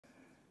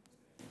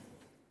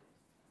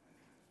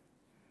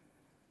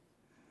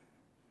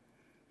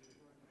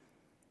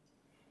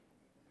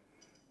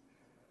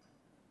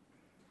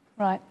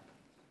Right.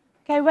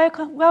 Okay,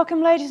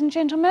 welcome ladies and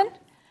gentlemen.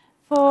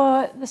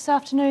 For this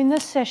afternoon,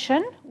 this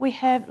session, we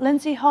have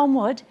Lindsay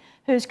Holmwood,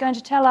 who's going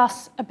to tell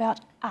us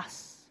about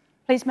us.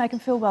 Please make him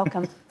feel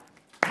welcome.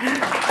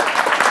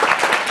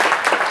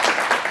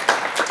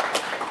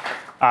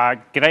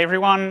 G'day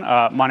everyone,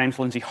 my name's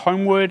Lindsay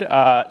Holmwood.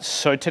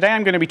 So today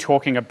I'm going to be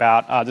talking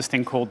about this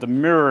thing called the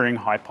mirroring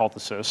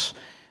hypothesis,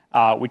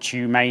 which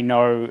you may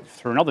know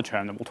through another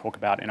term that we'll talk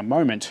about in a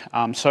moment.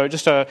 So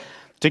just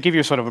to give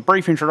you sort of a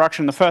brief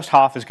introduction, the first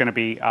half is going to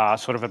be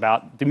sort of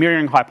about the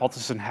mirroring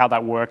hypothesis and how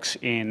that works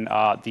in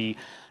the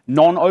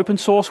non-open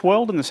source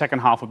world, and the second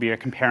half will be a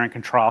compare and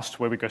contrast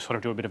where we go sort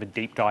of do a bit of a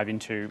deep dive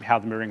into how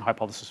the mirroring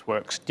hypothesis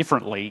works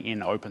differently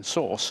in open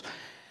source.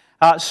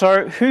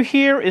 So who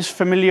here is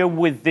familiar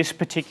with this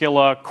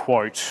particular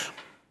quote?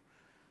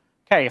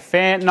 Okay, a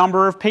fair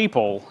number of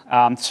people.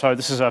 So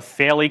this is a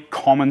fairly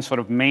common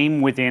sort of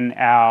meme within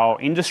our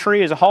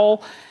industry as a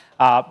whole,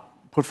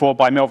 put forward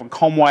by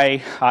Conway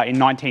in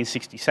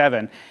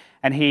 1967.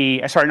 And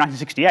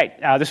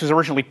 1968. This was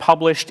originally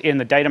published in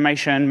the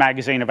Datamation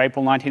magazine of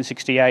April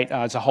 1968.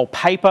 There's a whole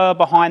paper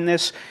behind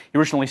this. He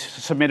originally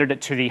submitted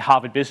it to the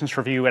Harvard Business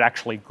Review. It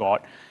actually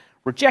got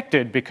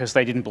rejected because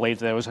they didn't believe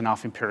there was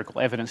enough empirical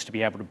evidence to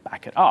be able to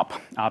back it up.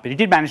 But he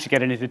did manage to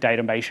get it into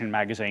Datamation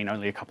magazine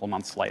only a couple of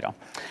months later.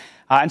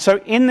 And so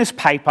in this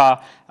paper,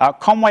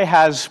 Conway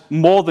has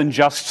more than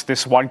just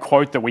this one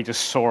quote that we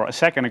just saw a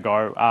second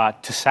ago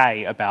to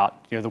say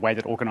about the way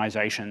that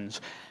organizations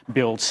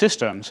build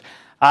systems.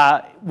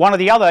 One of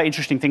the other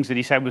interesting things that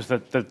he said was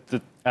that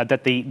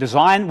the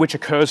design which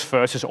occurs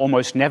first is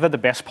almost never the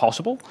best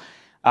possible.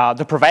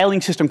 The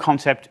prevailing system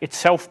concept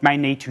itself may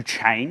need to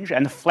change,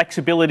 and the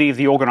flexibility of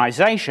the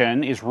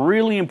organization is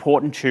really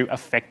important to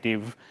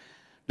effective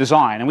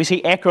design. And we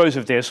see echoes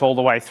of this all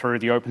the way through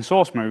the open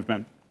source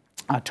movement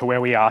to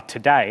where we are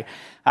today.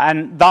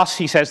 And thus,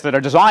 he says that a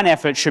design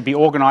effort should be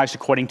organized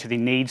according to the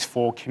needs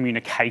for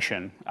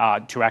communication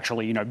to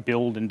actually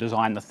build and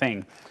design the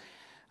thing.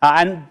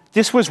 And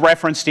this was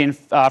referenced in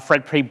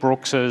Fred P.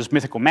 Brooks's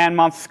Mythical Man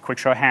Month. Quick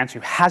show of hands who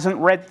hasn't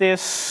read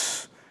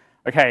this.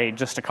 Okay,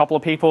 just a couple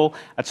of people.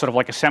 That's sort of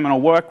like a seminal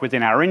work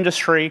within our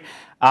industry.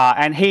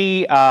 And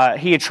he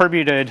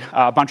attributed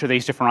a bunch of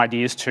these different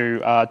ideas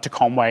to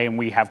Conway, and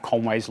we have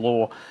Conway's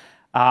law.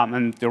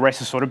 And the rest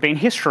has sort of been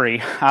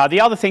history.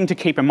 The other thing to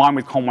keep in mind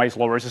with Conway's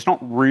law is it's not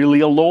really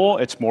a law.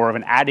 It's more of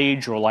an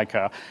adage or like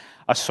a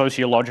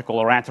sociological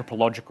or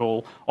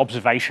anthropological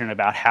observation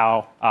about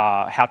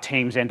how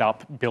teams end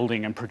up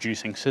building and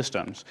producing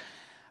systems.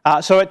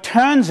 So it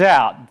turns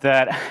out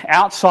that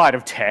outside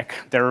of tech,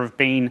 there have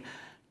been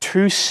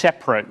two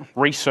separate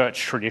research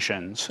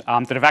traditions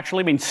that have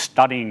actually been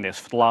studying this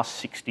for the last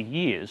 60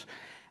 years.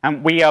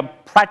 And we are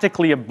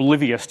practically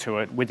oblivious to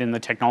it within the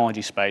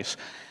technology space.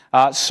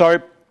 So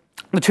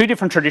the two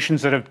different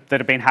traditions that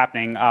have been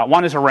happening,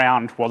 one is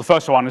around, well, the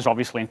first one is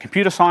obviously in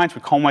computer science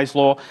with Conway's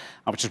law,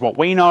 which is what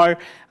we know.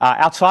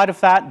 Outside of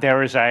that,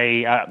 there is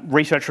a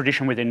research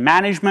tradition within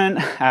management,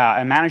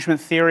 and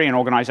management theory and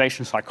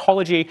organization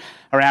psychology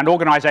around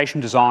organization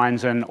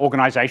designs and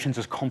organizations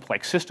as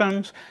complex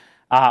systems.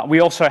 We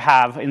also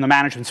have, in the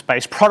management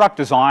space, product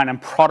design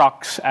and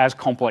products as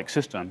complex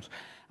systems.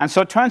 And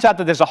so it turns out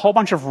that there's a whole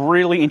bunch of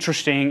really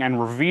interesting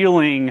and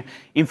revealing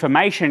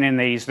information in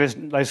these.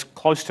 There's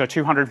close to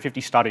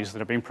 250 studies that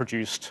have been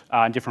produced,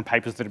 different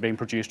papers that have been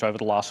produced over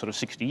the last sort of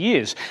 60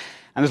 years.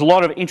 And there's a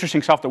lot of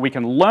interesting stuff that we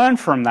can learn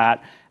from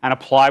that and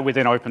apply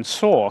within open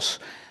source.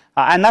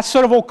 And that's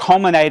sort of all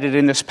culminated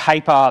in this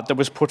paper that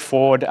was put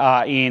forward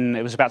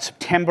it was about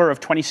September of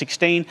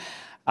 2016,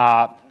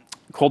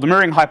 called the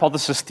Mirroring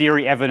Hypothesis,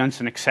 Theory, Evidence,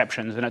 and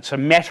Exceptions. And it's a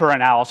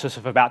meta-analysis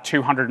of about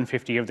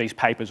 250 of these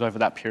papers over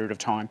that period of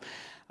time.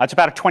 It's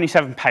about a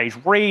 27-page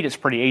read. It's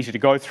pretty easy to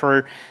go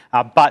through.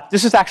 But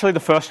this is actually the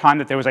first time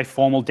that there was a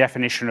formal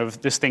definition of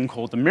this thing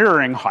called the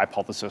mirroring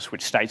hypothesis,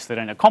 which states that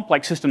in a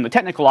complex system, the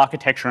technical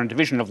architecture and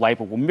division of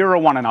labor will mirror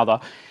one another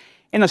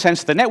in the sense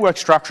that the network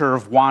structure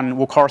of one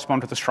will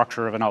correspond to the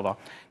structure of another.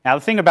 Now,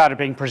 the thing about it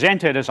being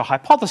presented as a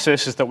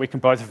hypothesis is that we can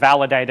both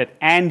validate it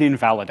and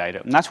invalidate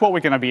it. And that's what we're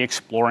going to be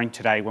exploring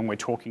today when we're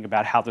talking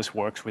about how this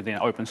works within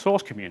open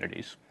source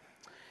communities.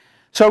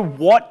 So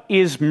what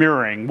is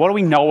mirroring? What do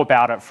we know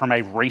about it from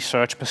a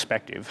research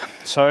perspective?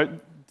 So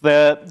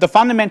the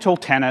fundamental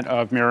tenet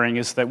of mirroring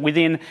is that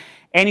within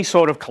any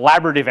sort of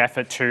collaborative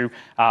effort to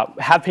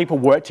have people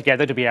work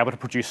together to be able to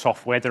produce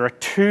software, there are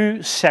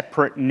two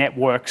separate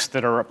networks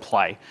that are at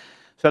play.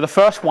 So the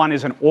first one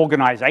is an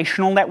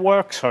organizational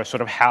network, so sort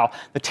of how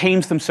the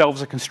teams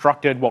themselves are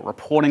constructed, what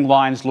reporting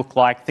lines look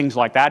like, things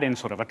like that in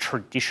sort of a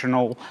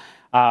traditional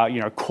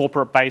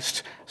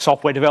corporate-based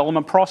software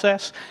development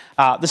process.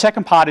 The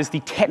second part is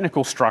the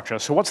technical structure.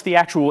 So what's the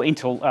actual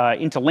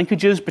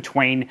interlinkages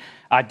between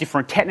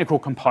different technical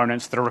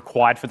components that are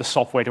required for the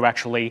software to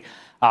actually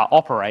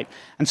operate?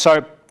 And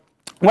so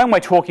when we're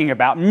talking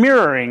about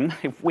mirroring,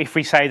 if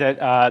we say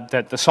that,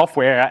 that the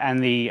software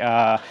and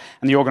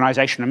the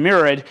organization are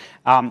mirrored,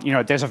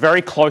 there's a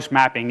very close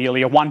mapping,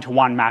 nearly a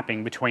one-to-one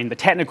mapping between the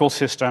technical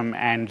system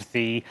and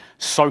the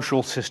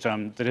social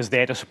system that is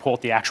there to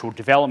support the actual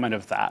development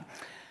of that.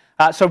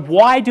 So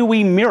why do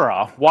we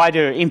mirror?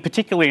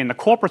 Particularly in the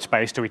corporate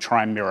space, do we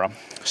try and mirror?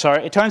 So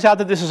it turns out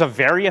that this is a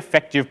very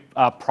effective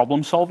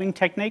problem-solving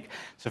technique.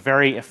 It's a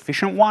very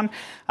efficient one.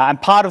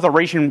 And part of the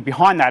reason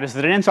behind that is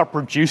that it ends up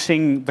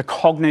reducing the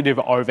cognitive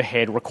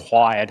overhead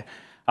required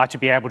to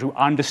be able to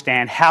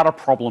understand how to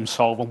problem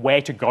solve and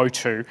where to go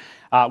to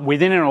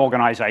within an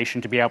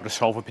organization to be able to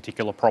solve a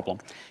particular problem.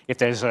 If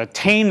there's a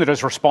team that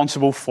is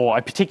responsible for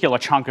a particular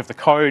chunk of the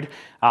code,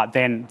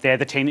 then they're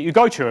the team that you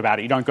go to about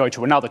it. You don't go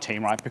to another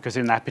team, right? Because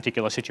in that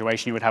particular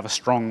situation, you would have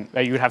strong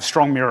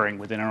mirroring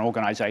within an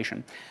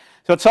organization.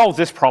 So it solves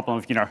this problem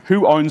of,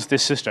 who owns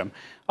this system?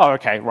 Oh,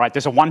 okay, right,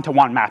 there's a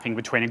one-to-one mapping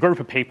between a group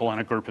of people and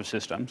a group of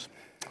systems.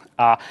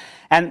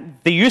 And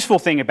the useful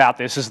thing about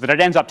this is that it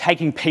ends up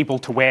taking people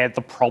to where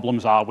the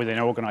problems are within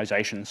an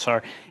organization.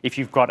 So if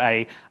you've got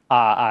a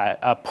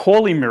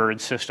poorly mirrored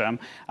system,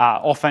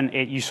 often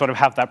you sort of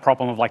have that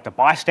problem of like the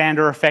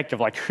bystander effect of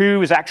like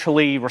who is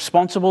actually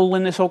responsible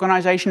in this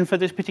organization for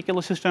this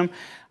particular system.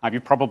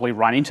 You've probably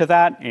run into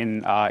that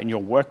in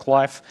your work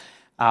life.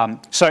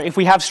 So if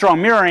we have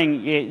strong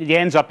mirroring, it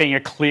ends up being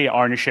a clear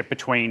ownership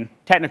between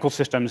technical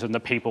systems and the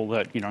people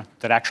that,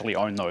 that actually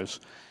own those.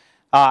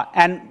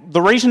 And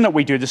the reason that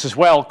we do this as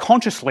well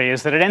consciously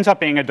is that it ends up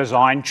being a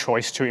design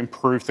choice to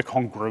improve the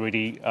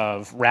congruity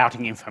of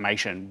routing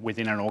information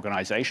within an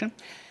organization.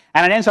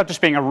 And it ends up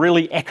just being a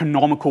really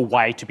economical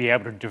way to be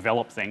able to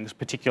develop things,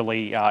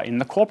 particularly in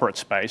the corporate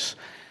space.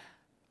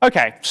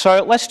 Okay,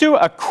 so let's do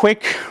a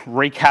quick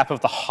recap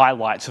of the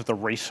highlights of the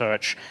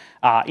research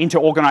into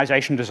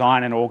organization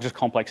design and orgs as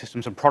complex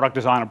systems and product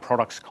design and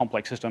products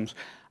complex systems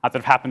that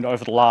have happened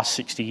over the last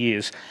 60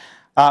 years.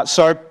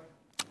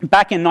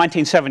 Back in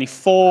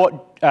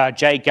 1974,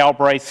 Jay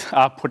Galbraith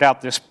put out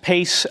this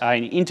piece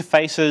in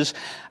Interfaces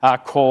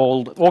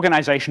called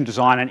Organization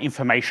Design and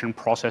Information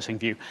Processing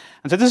View.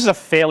 And so this is a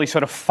fairly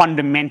sort of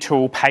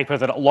fundamental paper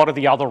that a lot of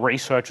the other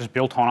research is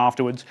built on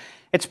afterwards.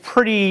 It's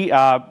pretty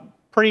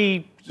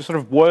sort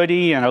of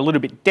wordy and a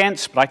little bit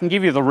dense, but I can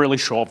give you the really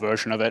short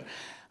version of it,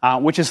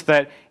 which is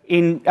that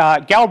in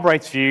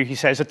Galbraith's view, he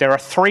says that there are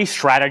 3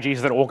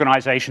 strategies that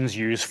organizations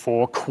use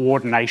for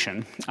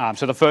coordination.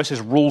 So the first is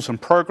rules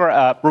and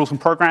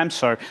programs,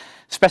 so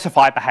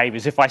specified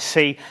behaviors. If I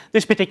see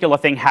this particular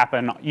thing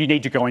happen, you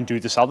need to go and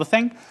do this other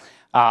thing.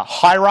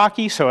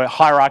 Hierarchy, so a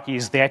hierarchy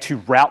is there to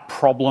route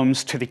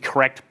problems to the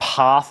correct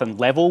path and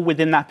level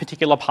within that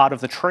particular part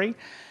of the tree.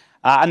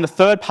 And the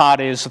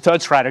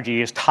third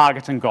strategy is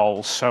targets and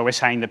goals. So we're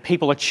saying that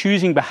people are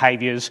choosing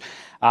behaviors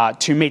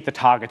to meet the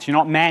targets. You're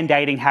not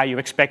mandating how you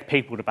expect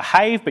people to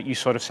behave, but you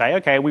sort of say,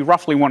 okay, we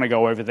roughly want to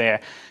go over there.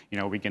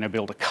 Are we going to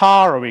build a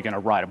car? Or are we going to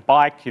ride a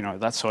bike?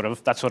 That sort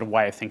of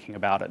way of thinking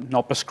about it,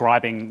 not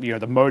prescribing,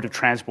 the mode of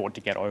transport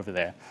to get over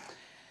there.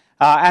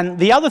 And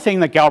the other thing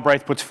that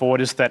Galbraith puts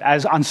forward is that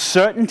as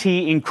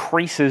uncertainty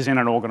increases in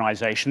an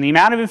organization, the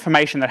amount of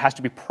information that has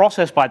to be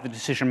processed by the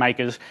decision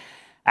makers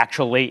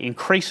actually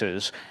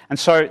increases. And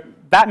so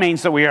that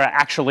means that we are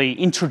actually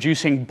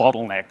introducing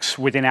bottlenecks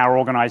within our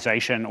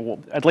organization, or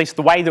at least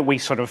the way that we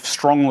sort of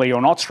strongly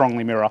or not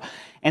strongly mirror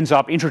ends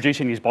up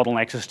introducing these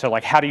bottlenecks as to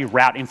like how do you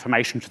route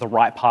information to the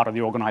right part of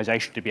the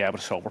organization to be able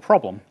to solve a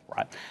problem,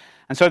 right?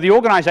 And so the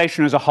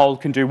organization as a whole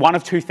can do one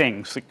of 2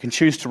 things. It can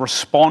choose to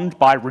respond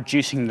by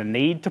reducing the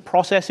need to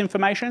process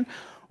information,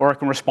 or it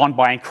can respond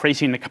by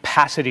increasing the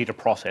capacity to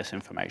process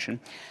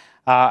information.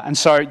 And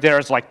so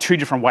there's like 2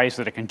 different ways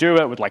that it can do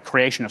it, with like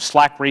creation of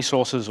Slack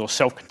resources or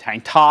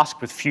self-contained tasks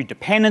with few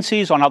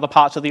dependencies on other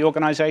parts of the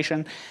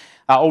organization.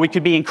 Or we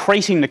could be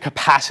increasing the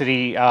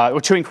capacity, or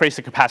to increase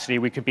the capacity,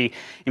 we could be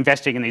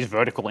investing in these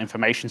vertical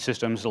information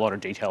systems. There's a lot of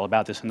detail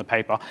about this in the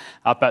paper.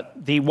 But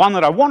the one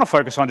that I want to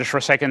focus on just for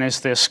a second is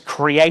this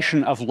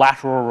creation of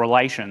lateral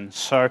relations.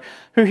 So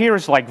who here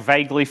is like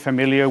vaguely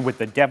familiar with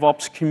the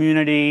DevOps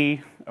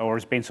community, or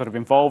has been sort of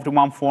involved in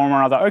one form or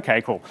another?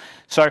 Okay, cool.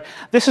 So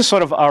this is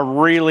sort of a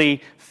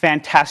really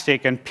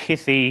fantastic and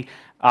pithy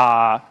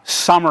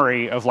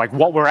summary of like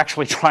what we're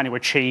actually trying to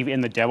achieve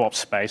in the DevOps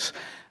space.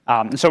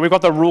 And so we've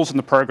got the rules and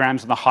the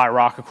programs and the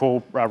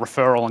hierarchical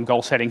referral and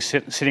goal setting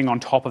sitting on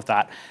top of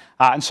that.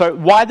 And so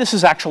why this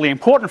is actually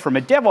important from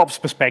a DevOps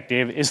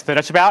perspective is that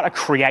it's about a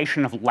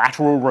creation of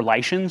lateral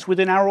relations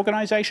within our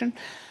organization.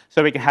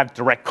 So we can have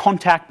direct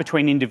contact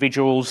between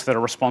individuals that are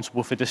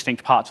responsible for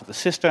distinct parts of the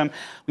system.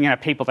 We can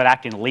have people that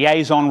act in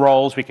liaison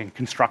roles. We can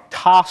construct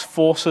task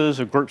forces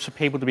or groups of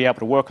people to be able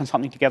to work on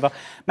something together.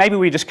 Maybe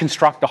we just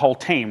construct a whole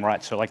team,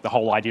 right? So like the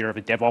whole idea of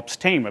a DevOps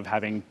team of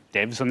having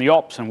devs and the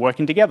ops and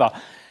working together.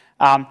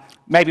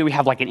 Maybe we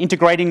have like an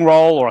integrating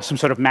role or some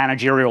sort of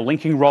managerial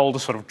linking role to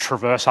sort of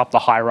traverse up the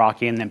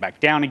hierarchy and then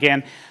back down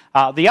again.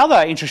 The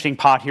other interesting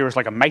part here is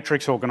like a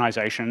matrix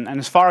organization, and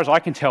as far as I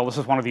can tell, this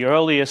is one of the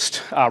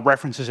earliest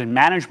references in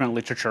management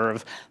literature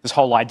of this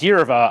whole idea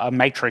of a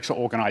matrix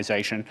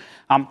organization.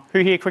 Who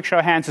here, quick show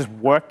of hands, has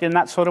worked in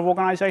that sort of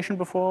organization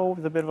before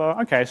with a bit of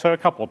a, okay, so a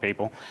couple of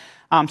people.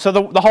 So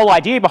the whole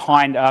idea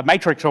behind a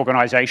matrix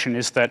organization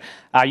is that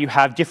you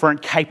have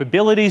different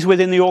capabilities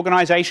within the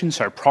organization,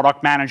 so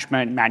product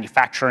management,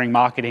 manufacturing,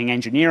 marketing,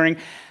 engineering,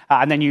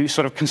 and then you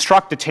sort of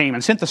construct a team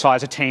and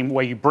synthesize a team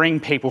where you bring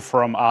people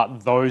from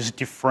those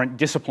different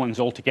disciplines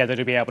all together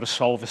to be able to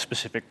solve a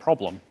specific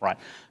problem, right?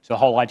 So the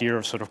whole idea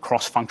of sort of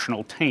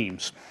cross-functional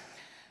teams.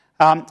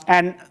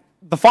 And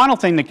the final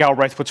thing that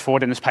Galbraith puts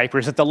forward in this paper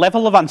is that the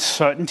level of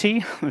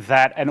uncertainty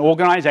that an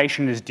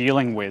organization is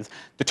dealing with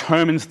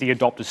determines the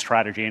adopted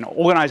strategy. And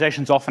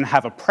organizations often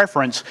have a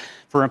preference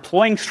for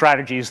employing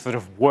strategies that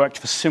have worked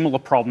for similar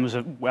problems,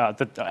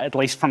 that at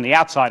least from the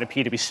outside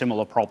appear to be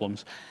similar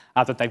problems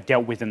that they've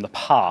dealt with in the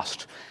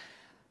past.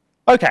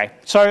 Okay,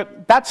 so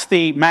that's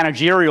the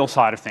managerial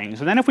side of things.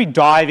 And then if we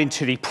dive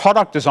into the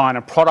product design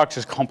of products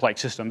as complex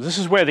systems, this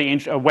is where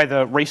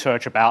the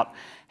research about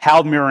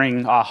how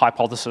mirroring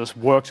hypothesis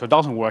works or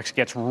doesn't work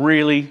gets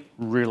really,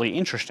 really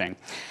interesting.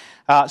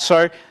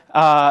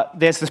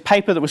 There's this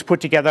paper that was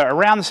put together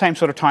around the same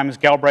sort of time as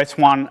Galbraith's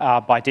one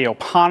by D.L.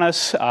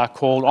 Parnas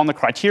called On the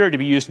Criteria to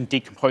be Used in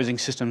Decomposing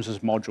Systems as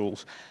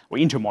Modules, or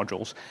into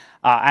Modules.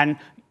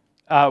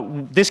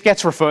 This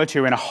gets referred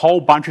to in a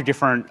whole bunch of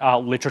different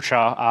literature.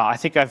 I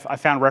think I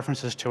found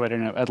references to it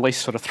in at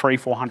least sort of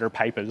 300-400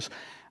 papers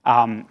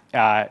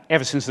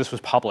ever since this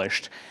was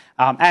published.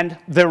 And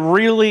they're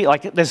really,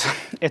 like,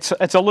 it's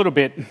a little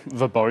bit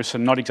verbose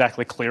and not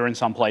exactly clear in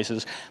some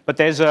places, but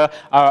there's a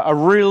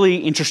really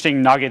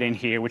interesting nugget in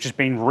here which has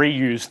been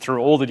reused through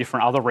all the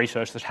different other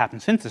research that's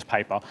happened since this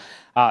paper.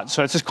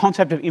 So it's this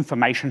concept of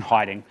information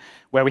hiding,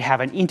 where we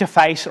have an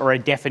interface or a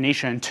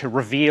definition to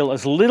reveal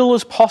as little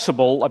as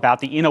possible about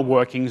the inner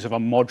workings of a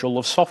module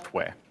of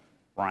software,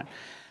 right?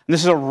 And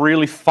this is a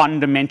really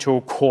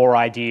fundamental core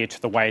idea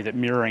to the way that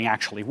mirroring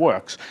actually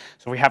works.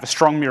 So we have a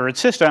strong mirrored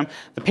system.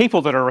 The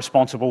people that are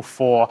responsible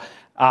for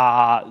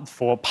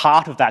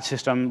part of that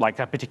system, like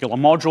a particular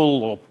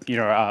module or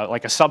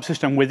like a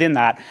subsystem within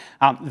that,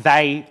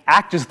 they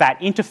act as that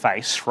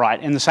interface,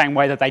 right, in the same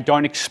way that they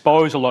don't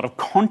expose a lot of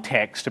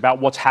context about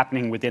what's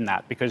happening within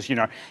that, because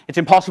it's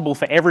impossible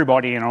for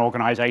everybody in an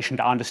organization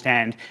to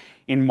understand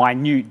in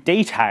minute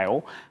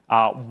detail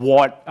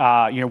what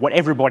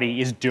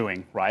everybody is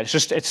doing, right?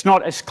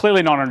 It's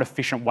clearly not an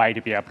efficient way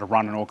to be able to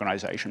run an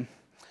organization.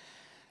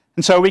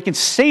 And so we can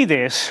see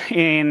this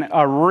in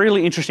a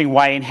really interesting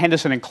way in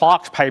Henderson and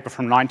Clark's paper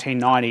from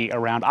 1990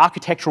 around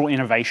architectural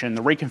innovation,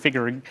 the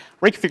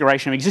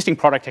reconfiguration of existing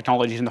product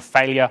technologies and the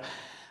failure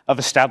of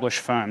established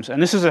firms.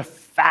 And this is a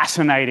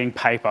fascinating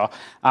paper,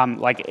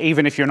 like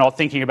even if you're not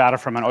thinking about it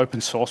from an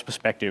open source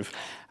perspective.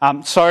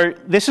 So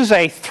this is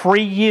a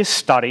 3-year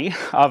study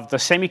of the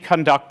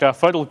semiconductor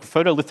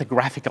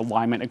photolithographic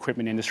alignment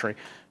equipment industry.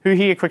 Who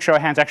here, quick show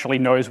of hands, actually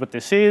knows what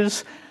this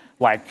is?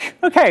 Like,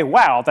 okay,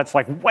 wow, that's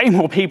like way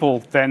more people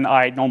than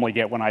I normally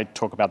get when I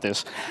talk about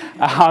this.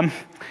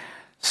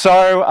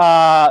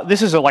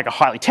 This is like a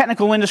highly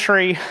technical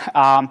industry,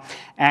 so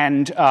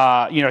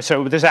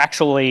there's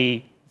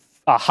actually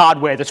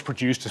hardware that's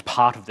produced as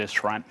part of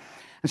this, right?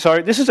 And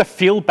so this is a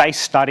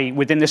field-based study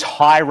within this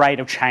high rate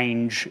of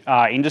change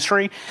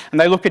industry, and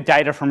they look at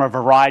data from a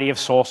variety of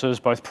sources,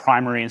 both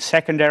primary and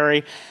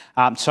secondary.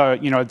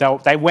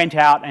 They went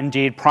out and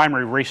did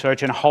primary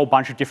research in a whole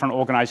bunch of different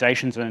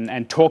organizations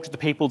and talked to the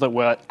people that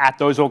were at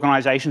those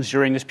organizations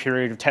during this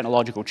period of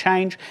technological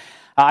change.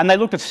 And they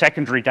looked at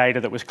secondary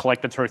data that was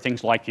collected through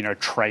things like,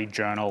 trade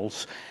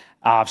journals,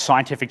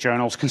 scientific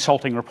journals,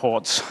 consulting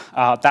reports,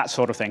 that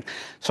sort of thing.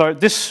 So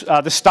this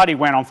study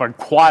went on for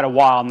quite a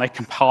while, and they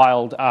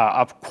compiled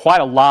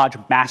quite a large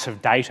mass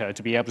of data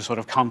to be able to sort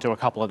of come to a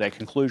couple of their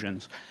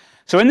conclusions.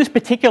 So in this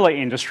particular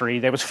industry,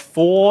 there was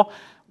 4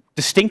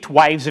 distinct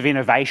waves of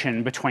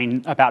innovation between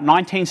about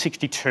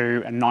 1962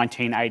 and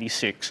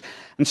 1986.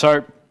 And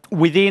so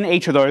within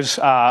each of those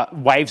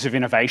waves of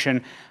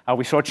innovation,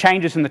 we saw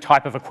changes in the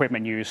type of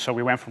equipment used. So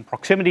we went from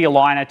proximity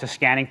aligner to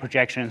scanning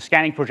projection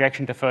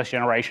to first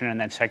generation, and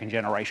then second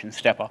generation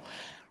stepper.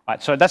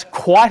 Right, so that's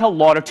quite a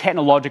lot of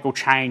technological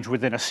change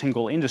within a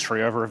single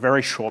industry over a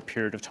very short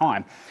period of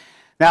time.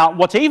 Now,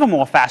 what's even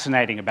more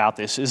fascinating about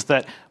this is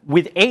that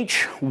with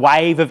each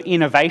wave of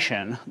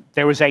innovation,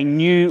 there was a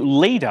new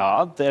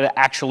leader that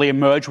actually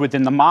emerged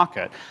within the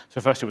market. So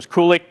first it was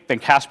Kulik, then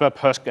Casper,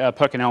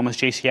 Perkin-Elmer's,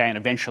 GCA, and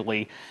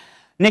eventually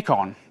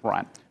Nikon,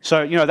 right?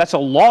 So, that's a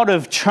lot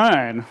of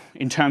churn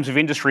in terms of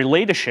industry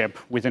leadership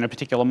within a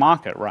particular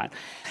market, right?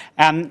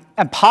 And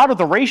part of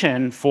the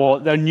reason for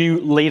the new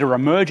leader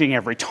emerging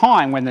every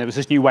time when there was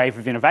this new wave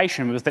of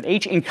innovation was that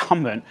each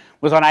incumbent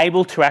was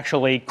unable to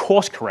actually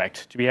course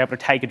correct to be able to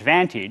take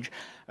advantage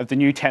of the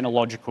new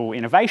technological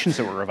innovations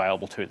that were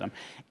available to them,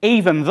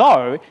 even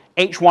though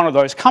each one of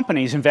those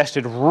companies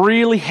invested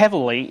really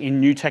heavily in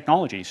new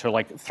technology. So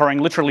like throwing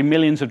literally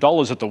millions of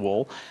dollars at the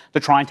wall to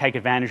try and take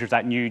advantage of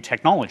that new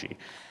technology.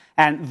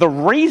 And the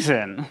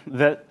reason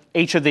that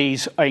each of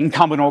these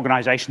incumbent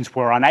organisations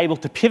were unable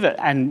to pivot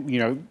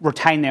and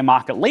retain their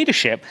market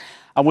leadership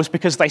was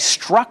because they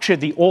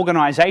structured the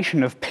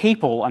organisation of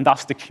people and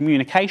thus the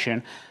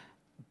communication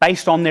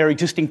based on their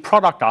existing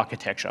product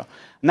architecture.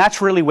 And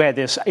that's really where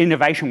this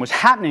innovation was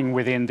happening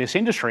within this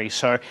industry.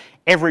 So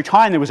every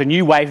time there was a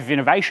new wave of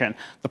innovation,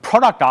 the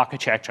product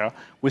architecture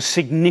was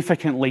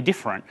significantly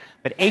different.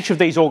 But each of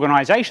these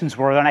organisations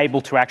were unable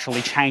to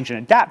actually change and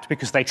adapt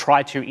because they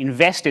tried to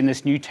invest in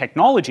this new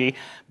technology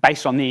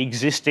based on the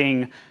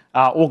existing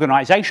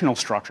organisational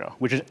structure,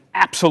 which is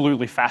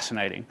absolutely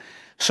fascinating.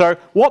 So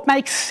what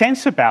makes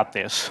sense about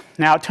this?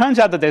 Now, it turns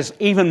out that there's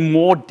even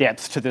more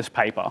depth to this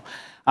paper.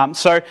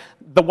 So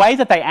the way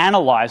that they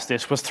analysed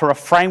this was through a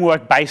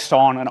framework based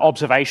on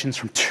observations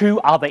from two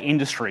other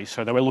industries.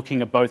 So they were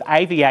looking at both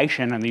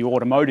aviation and the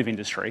automotive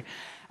industry.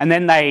 And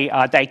then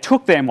they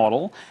took their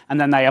model and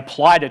then they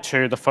applied it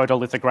to the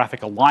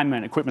photolithographic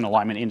alignment, equipment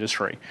alignment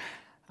industry.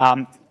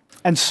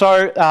 And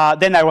so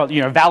then they were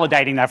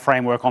validating that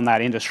framework on that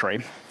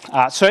industry.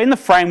 So in the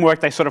framework,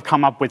 they sort of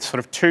come up with sort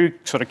of two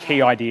sort of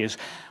key ideas.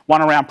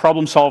 One around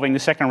problem solving, the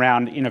second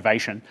around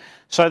innovation.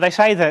 So they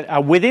say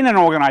that within an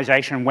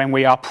organisation, when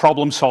we are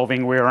problem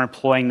solving, we are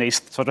employing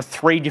these sort of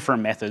three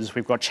different methods.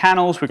 We've got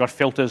channels, we've got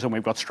filters, and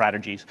we've got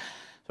strategies.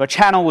 So a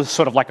channel is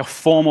sort of like a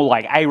formal,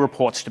 like A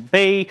reports to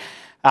B.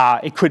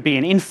 It could be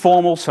an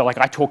informal, so like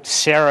I talk to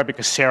Sarah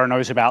because Sarah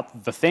knows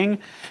about the thing.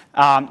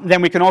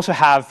 Then we can also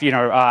have,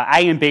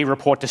 A and B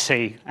report to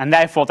C, and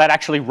therefore that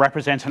actually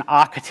represents an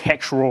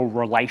architectural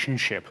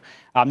relationship,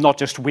 not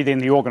just within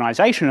the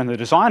organisation and the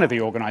design of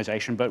the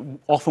organisation, but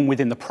often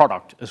within the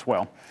product as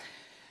well.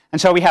 And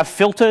so we have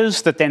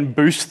filters that then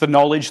boost the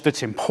knowledge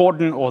that's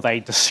important, or they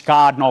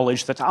discard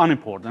knowledge that's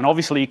unimportant. And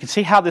obviously you can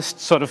see how this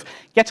sort of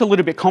gets a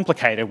little bit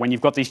complicated when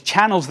you've got these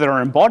channels that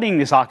are embodying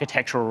this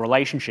architectural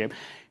relationship.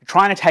 You're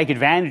trying to take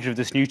advantage of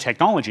this new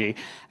technology,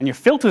 and your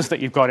filters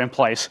that you've got in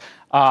place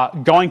are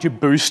going to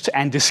boost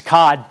and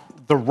discard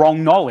the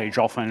wrong knowledge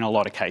often in a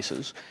lot of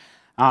cases.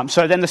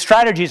 So then the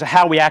strategies are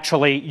how we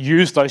actually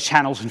use those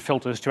channels and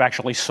filters to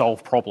actually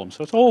solve problems.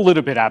 So it's all a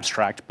little bit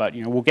abstract, but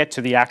we'll get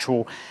to the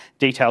actual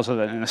details of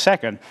it in a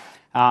second.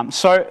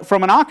 So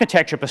from an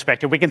architecture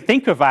perspective, we can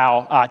think of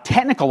our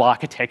technical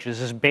architectures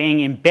as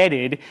being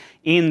embedded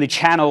in the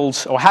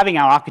channels, or having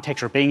our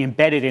architecture being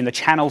embedded in the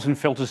channels and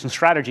filters and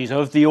strategies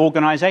of the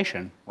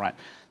organisation, right?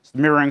 It's the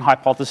mirroring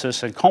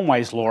hypothesis and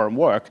Conway's law and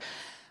work.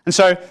 And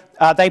so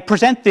they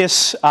present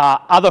this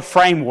other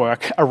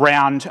framework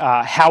around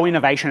how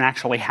innovation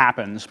actually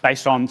happens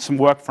based on some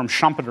work from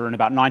Schumpeter in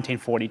about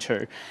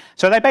 1942.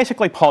 So they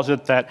basically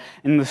posit that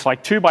in this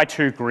like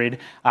 2x2 grid,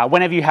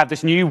 whenever you have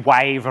this new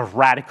wave of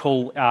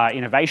radical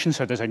innovation,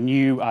 so there's a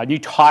new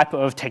type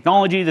of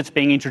technology that's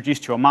being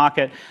introduced to a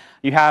market,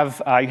 you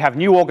have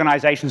new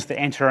organisations that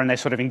enter and they're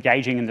sort of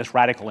engaging in this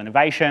radical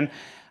innovation.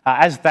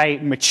 As they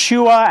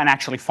mature and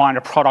actually find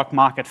a product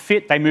market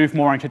fit, they move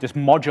more into this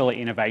modular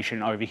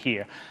innovation over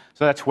here.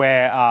 So that's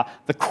where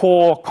the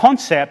core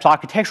concepts,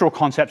 architectural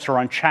concepts, are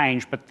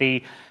unchanged, but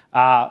the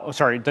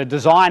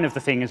design of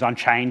the thing is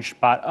unchanged,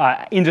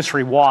 but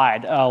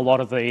industry-wide, a lot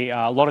of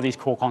these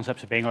core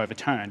concepts are being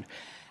overturned.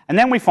 And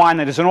then we find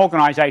that as an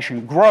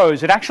organisation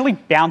grows, it actually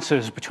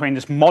bounces between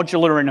this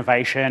modular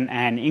innovation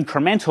and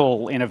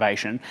incremental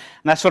innovation. And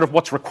that's sort of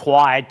what's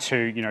required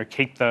to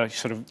keep the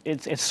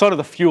it's sort of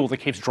the fuel that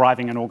keeps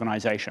driving an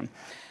organisation.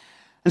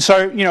 And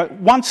so,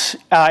 once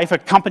if a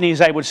company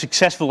is able to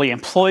successfully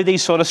employ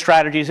these sort of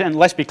strategies, and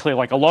let's be clear,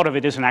 like a lot of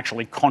it isn't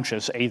actually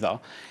conscious either,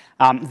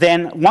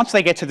 then once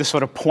they get to this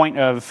sort of point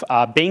of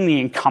being the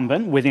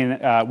incumbent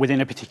within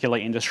a particular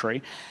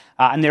industry,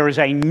 and there is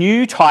a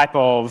new type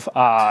of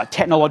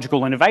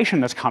technological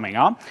innovation that's coming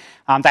up,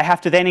 they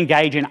have to then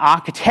engage in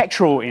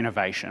architectural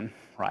innovation,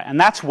 right? And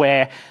that's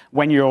where,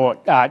 when you're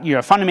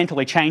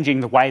fundamentally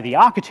changing the way the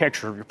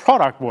architecture of your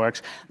product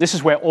works, this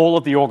is where all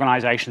of the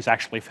organisations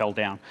actually fell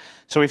down.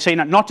 So we've seen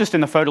it not just in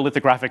the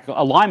photolithographic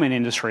alignment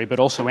industry, but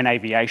also in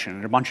aviation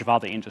and a bunch of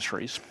other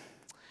industries.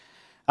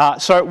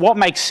 So what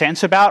makes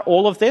sense about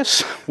all of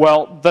this?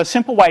 Well, the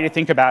simple way to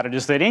think about it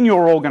is that in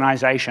your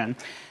organisation,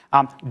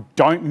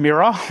 don't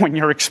mirror when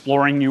you're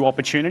exploring new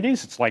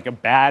opportunities. It's like a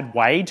bad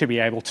way to be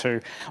able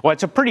to, well,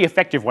 it's a pretty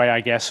effective way, I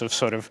guess, of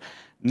sort of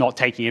not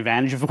taking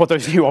advantage of what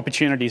those new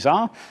opportunities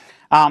are.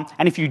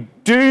 And if you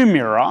do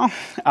mirror,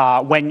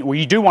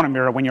 you do want to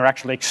mirror when you're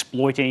actually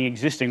exploiting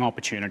existing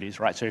opportunities,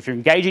 right? So if you're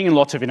engaging in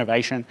lots of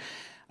innovation,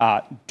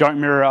 don't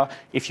mirror.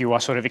 If you are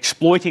sort of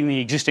exploiting the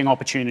existing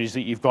opportunities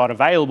that you've got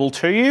available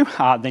to you,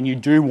 then you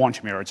do want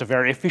to mirror. It's a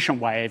very efficient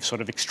way of sort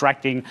of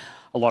extracting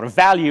a lot of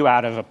value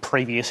out of a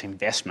previous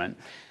investment.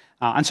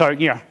 And so,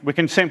 we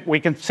can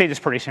see this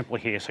pretty simply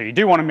here. So you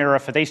do want to mirror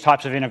for these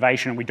types of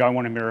innovation, and we don't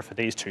want to mirror for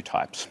these two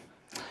types.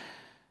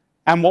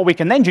 And what we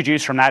can then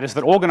deduce from that is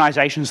that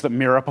organisations that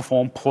mirror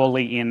perform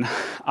poorly in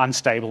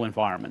unstable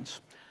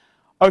environments.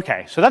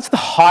 Okay, so that's the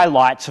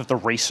highlights of the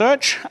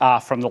research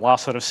from the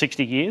last sort of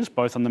 60 years,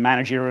 both on the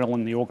managerial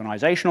and the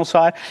organisational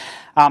side.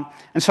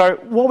 And so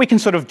what we can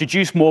sort of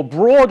deduce more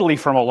broadly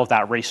from all of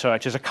that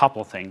research is a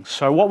couple of things.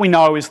 So what we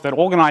know is that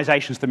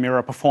organisations that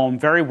mirror perform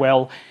very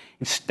well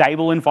in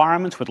stable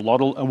environments with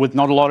not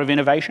a lot of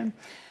innovation.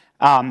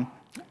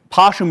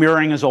 Partial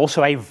mirroring is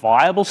also a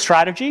viable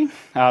strategy.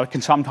 It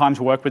can sometimes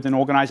work within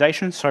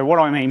organisations. So what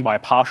do I mean by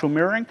partial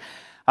mirroring?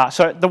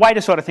 So the way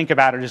to sort of think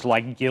about it is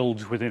like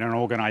guilds within an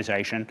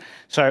organisation.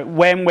 So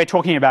when we're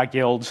talking about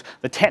guilds,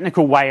 the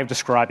technical way of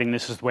describing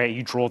this is where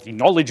you draw the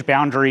knowledge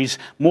boundaries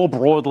more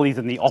broadly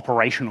than the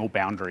operational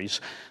boundaries.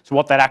 So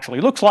what that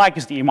actually looks like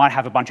is that you might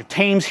have a bunch of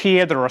teams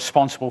here that are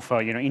responsible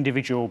for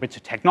individual bits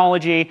of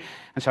technology,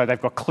 and so they've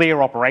got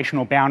clear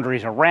operational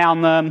boundaries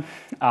around them.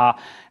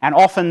 And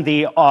often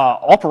the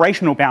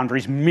operational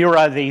boundaries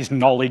mirror these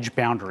knowledge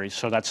boundaries.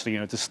 So that's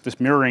this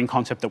mirroring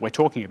concept that we're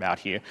talking about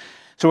here.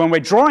 So when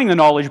we're drawing the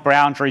knowledge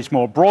boundaries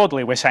more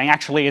broadly, we're saying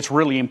actually it's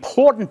really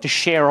important to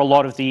share a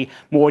lot of the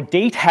more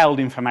detailed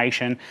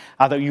information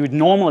that you would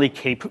normally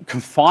keep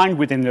confined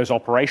within those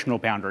operational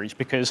boundaries,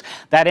 because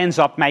that ends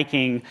up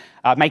making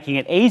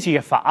it easier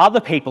for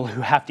other people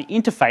who have to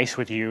interface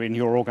with you in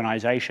your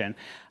organisation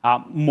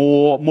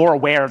more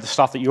aware of the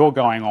stuff that you're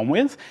going on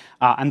with,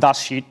 and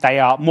thus they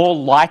are more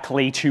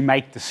likely to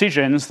make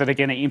decisions that are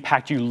going to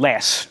impact you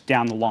less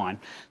down the line.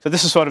 So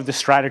this is sort of the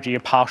strategy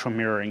of partial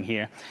mirroring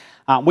here.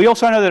 We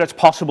also know that it's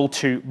possible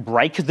to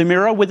break the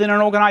mirror within an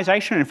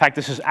organisation. In fact,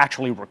 this is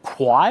actually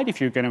required if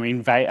you're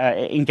going to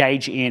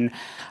engage in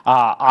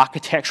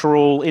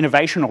architectural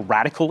innovation or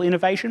radical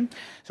innovation.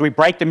 So we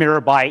break the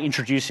mirror by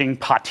introducing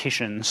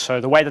partitions.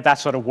 So the way that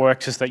sort of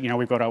works is that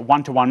we've got a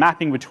one-to-one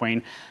mapping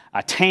between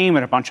a team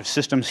and a bunch of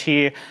systems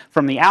here.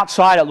 From the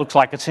outside, it looks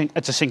like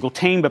it's a single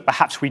team, but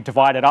perhaps we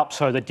divide it up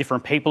so that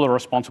different people are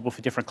responsible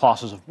for different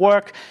classes of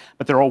work,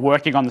 but they're all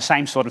working on the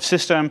same sort of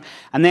system.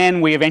 And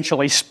then we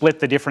eventually split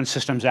the different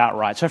systems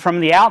outright. So from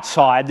the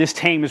outside, this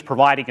team is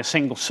providing a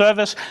single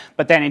service,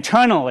 but then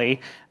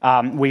internally,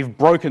 we've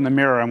broken the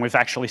mirror and we've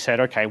actually said,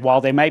 okay,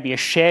 while there may be a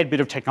shared bit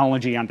of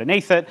technology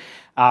underneath it,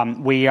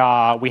 we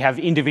have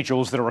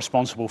individuals that are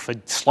responsible for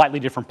slightly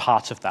different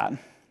parts of that.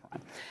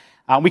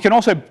 We can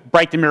also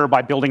break the mirror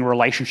by building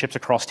relationships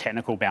across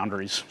technical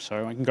boundaries.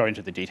 So I can go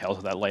into the details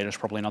of that later. It's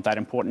probably not that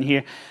important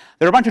here.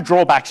 There are a bunch of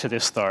drawbacks to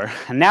this, though.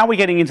 And now we're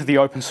getting into the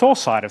open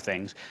source side of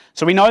things.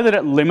 So we know that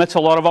it limits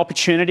a lot of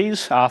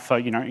opportunities for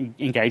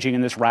engaging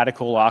in this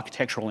radical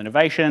architectural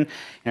innovation.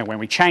 When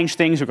we change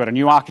things, we've got a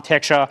new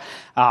architecture.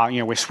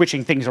 We're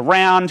switching things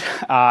around,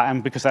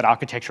 and because that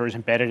architecture is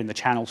embedded in the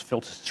channels,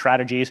 filters, and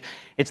strategies,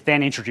 it's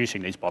then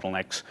introducing these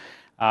bottlenecks.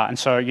 And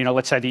so,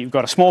 let's say that you've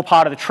got a small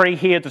part of the tree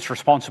here that's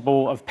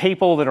responsible of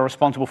people that are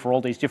responsible for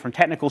all these different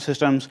technical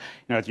systems.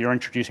 You're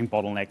introducing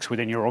bottlenecks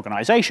within your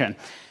organisation.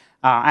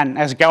 And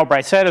as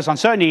Galbraith said, as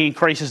uncertainty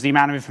increases, the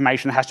amount of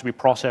information that has to be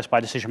processed by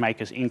decision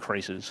makers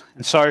increases.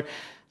 And so,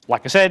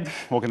 like I said,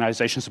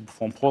 organisations that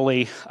perform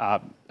poorly,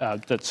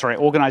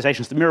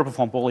 organisations that mirror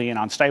perform poorly in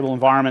unstable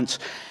environments.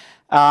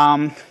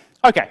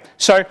 Okay,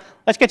 so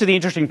let's get to the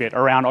interesting bit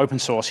around open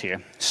source here.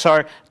 So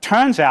it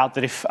turns out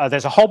that if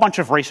there's a whole bunch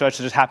of research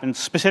that has happened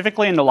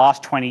specifically in the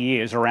last 20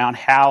 years around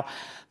how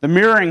the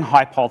mirroring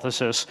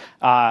hypothesis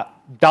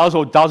does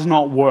or does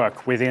not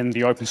work within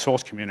the open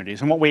source communities.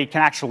 And what we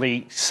can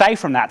actually say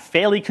from that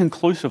fairly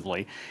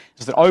conclusively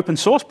is that open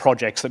source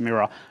projects that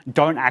mirror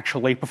don't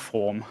actually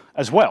perform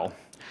as well.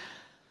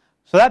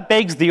 So that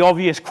begs the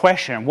obvious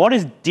question, what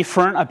is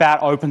different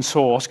about open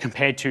source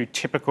compared to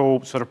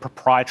typical sort of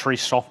proprietary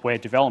software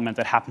development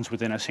that happens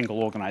within a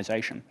single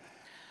organisation?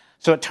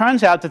 So it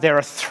turns out that there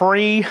are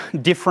three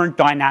different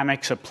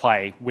dynamics at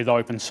play with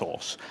open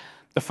source.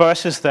 The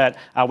first is that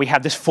we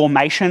have this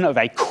formation of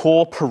a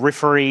core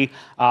periphery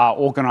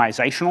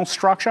organisational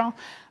structure.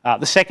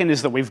 The second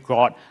is that we've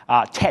got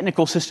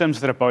technical systems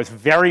that are both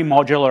very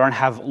modular and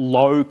have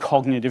low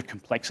cognitive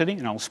complexity,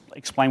 and I'll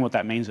explain what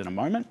that means in a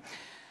moment.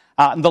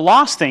 The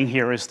last thing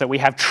here is that we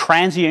have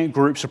transient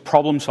groups of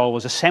problem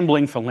solvers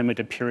assembling for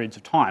limited periods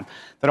of time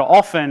that are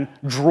often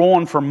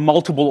drawn from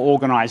multiple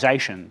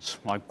organisations,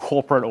 like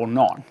corporate or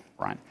not,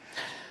 right?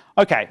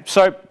 Okay,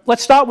 so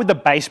let's start with the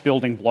base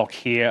building block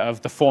here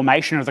of the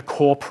formation of the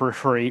core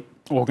periphery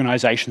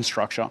organisation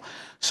structure.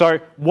 So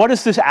what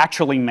does this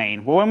actually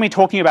mean? Well, when we're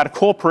talking about a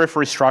core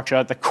periphery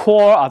structure, the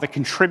core are the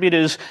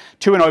contributors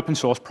to an open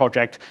source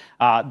project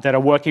that are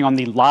working on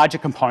the larger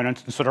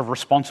components and sort of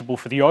responsible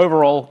for the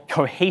overall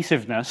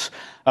cohesiveness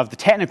of the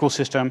technical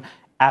system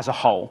as a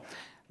whole.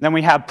 Then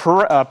we have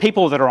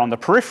people that are on the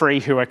periphery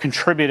who are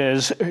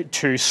contributors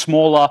to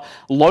smaller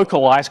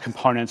localized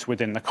components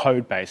within the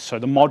code base. So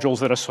the modules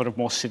that are sort of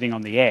more sitting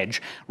on the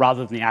edge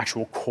rather than the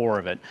actual core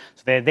of it.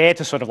 So they're there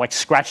to sort of like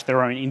scratch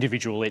their own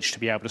individual itch to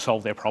be able to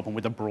solve their problem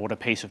with a broader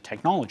piece of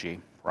technology,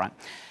 right?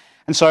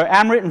 And so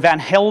Amrit and Van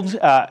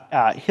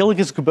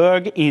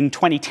Hilgersberg in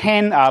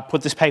 2010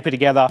 put this paper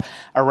together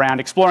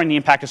around exploring the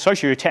impact of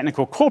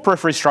socio-technical core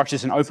periphery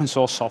structures in open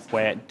source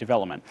software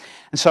development.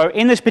 And so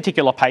in this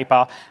particular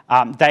paper,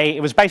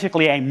 it was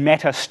basically a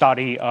meta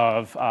study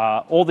of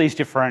all these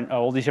different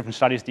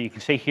studies that you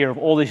can see here of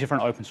all these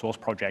different open source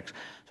projects.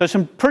 So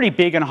some pretty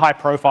big and high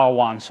profile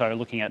ones. So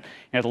looking at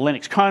the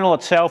Linux kernel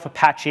itself,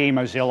 Apache,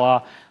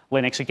 Mozilla,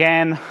 Linux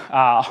again,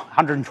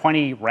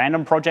 120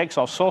 random projects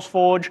off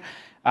SourceForge,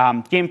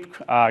 GIMP,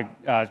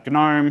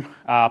 GNOME,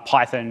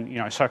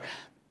 Python, so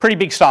pretty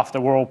big stuff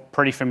that we're all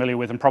pretty familiar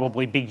with and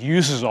probably big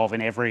users of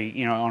in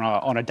every,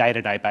 on a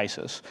day-to-day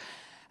basis.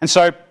 And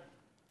so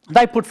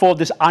they put forward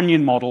this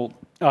onion model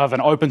of an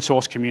open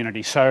source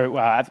community. So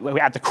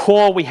at the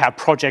core, we have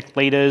project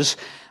leaders,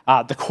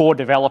 the core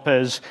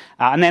developers,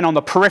 and then on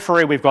the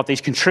periphery, we've got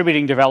these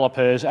contributing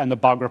developers and the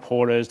bug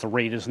reporters, the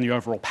readers, and the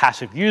overall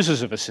passive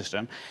users of a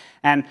system.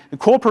 And the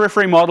core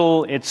periphery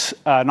model, it's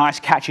a nice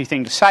catchy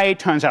thing to say. It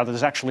turns out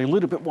there's actually a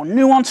little bit more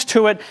nuance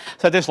to it.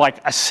 So there's like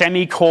a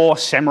semi-core,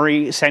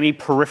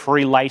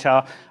 semi-periphery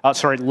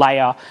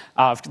layer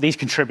of these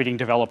contributing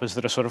developers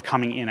that are sort of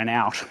coming in and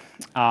out.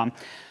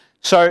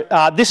 So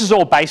this is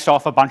all based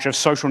off a bunch of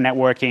social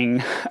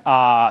networking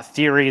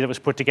theory that was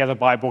put together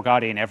by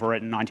Borgatti and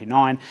Everett in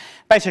 1999,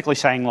 basically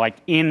saying like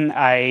in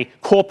a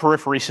core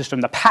periphery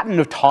system, the pattern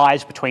of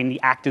ties between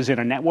the actors in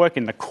a network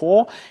in the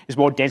core is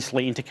more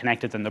densely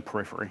interconnected than the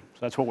periphery. So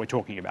that's what we're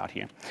talking about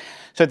here.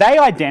 So they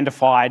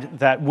identified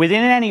that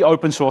within any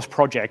open source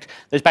project,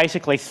 there's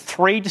basically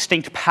 3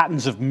 distinct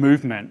patterns of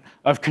movement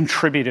of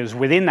contributors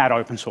within that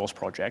open source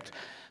project.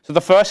 So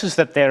the first is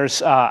that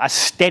there's a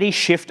steady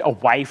shift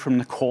away from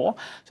the core.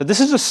 So this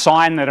is a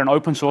sign that an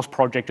open source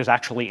project is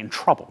actually in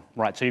trouble,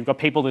 right? So you've got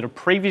people that have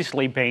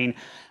previously been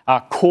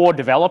core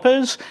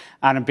developers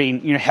and have been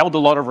held a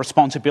lot of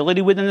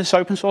responsibility within this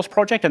open source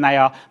project, and they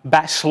are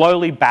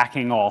slowly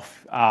backing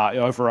off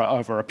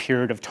over a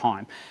period of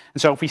time.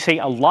 And so if we see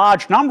a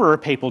large number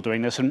of people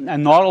doing this and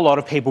not a lot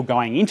of people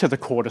going into the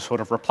core to sort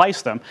of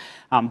replace them,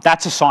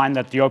 that's a sign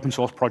that the open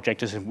source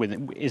project is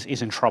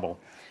in trouble.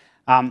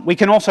 We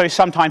can also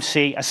sometimes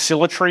see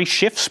oscillatory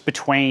shifts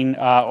between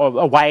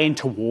away and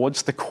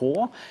towards the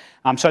core.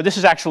 So this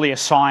is actually a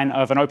sign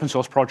of an open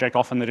source project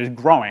often that is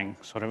growing,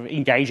 sort of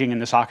engaging in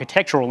this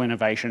architectural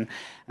innovation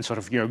and sort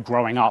of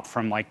growing up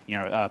from like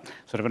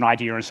sort of an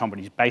idea in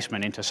somebody's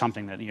basement into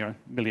something that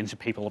millions of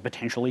people are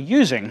potentially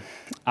using.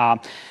 And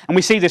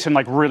we see this in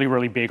like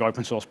really big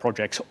open source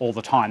projects all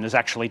the time.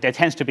 There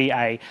tends to be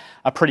a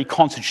pretty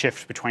constant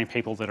shift between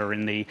people that are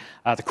in the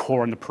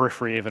core and the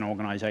periphery of an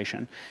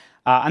organization.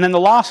 And then the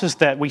last is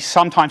that we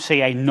sometimes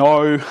see a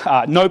no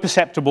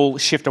perceptible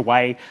shift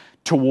away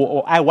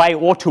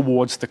or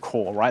towards the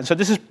core, right? So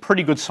this is a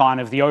pretty good sign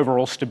of the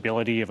overall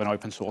stability of an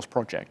open source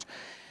project.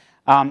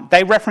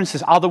 They reference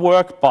this other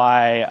work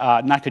by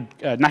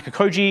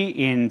Nakakoji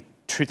in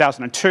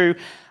 2002,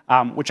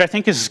 which I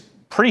think is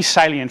pretty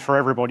salient for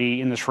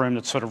everybody in this room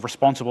that's sort of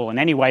responsible in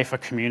any way for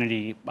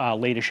community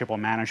leadership or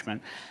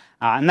management.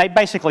 And they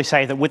basically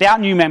say that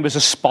without new members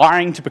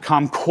aspiring to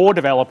become core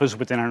developers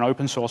within an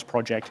open source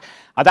project,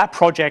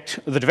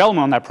 the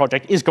development on that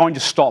project is going to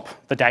stop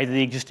the day that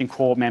the existing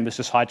core members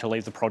decide to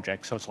leave the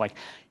project. So it's like,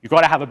 you've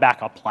got to have a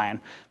backup plan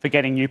for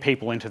getting new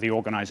people into the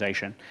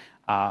organization,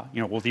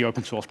 or the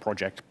open source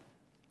project.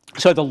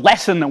 So the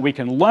lesson that we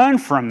can learn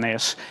from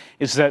this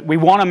is that we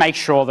want to make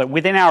sure that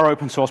within our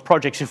open source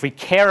projects, if we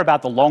care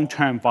about the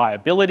long-term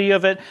viability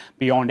of it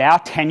beyond our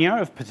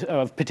tenure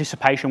of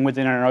participation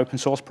within an open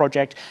source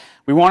project,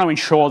 we want to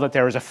ensure that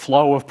there is a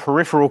flow of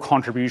peripheral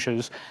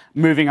contributors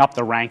moving up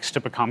the ranks to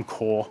become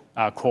core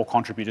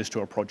contributors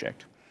to a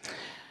project.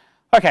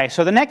 Okay,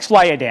 so the next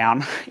layer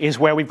down is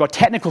where we've got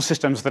technical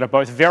systems that are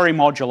both very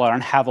modular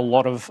and have a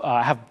lot of,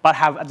 but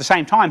at the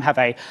same time have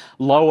a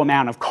low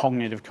amount of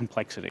cognitive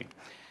complexity.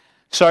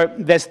 So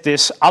there's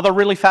this other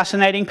really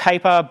fascinating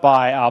paper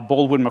by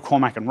Baldwin,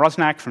 McCormack, and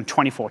Rusnak from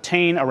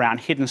 2014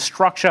 around hidden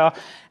structure,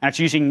 and it's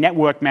using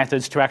network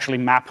methods to actually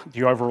map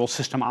the overall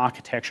system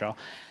architecture.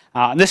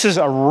 This is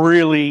a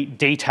really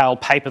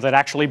detailed paper that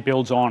actually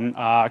builds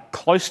on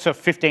close to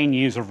 15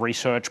 years of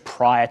research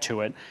prior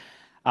to it.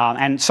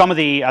 And some of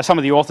the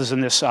authors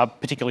in this,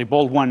 particularly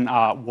Baldwin,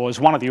 was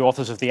one of the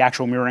authors of the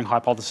actual mirroring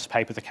hypothesis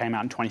paper that came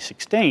out in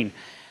 2016.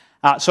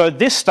 So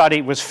this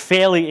study was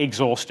fairly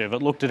exhaustive.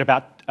 It looked at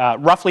about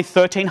roughly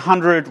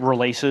 1,300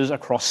 releases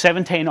across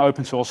 17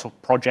 open source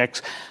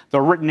projects that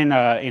are written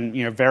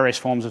in various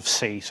forms of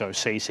C, so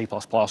C, C++,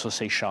 or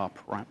C#,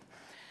 right?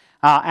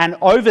 And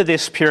over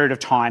this period of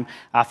time,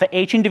 for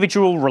each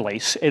individual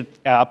release, it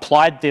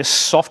applied this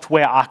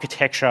software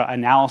architecture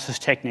analysis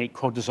technique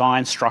called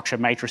design structure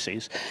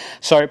matrices.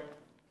 So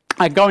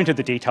I go into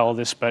the detail of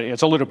this, but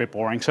it's a little bit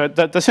boring. So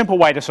the simple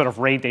way to sort of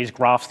read these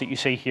graphs that you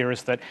see here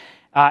is that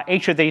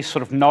each of these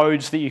sort of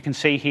nodes that you can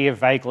see here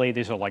vaguely,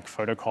 these are like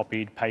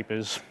photocopied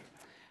papers.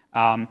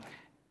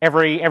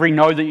 every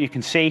node that you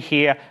can see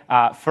here,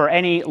 for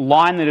any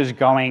line that is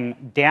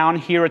going down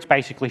here, it's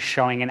basically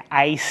showing an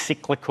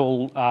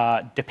acyclical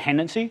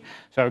dependency.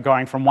 So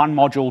going from one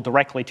module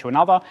directly to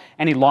another.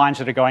 Any lines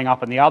that are going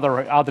up in the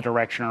other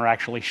direction are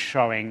actually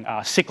showing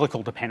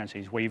cyclical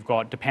dependencies, where you've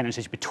got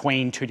dependencies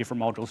between two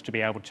different modules to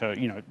be able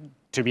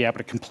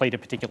to complete a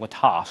particular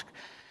task.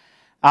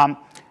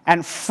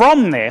 And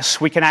from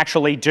this, we can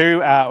actually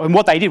do, and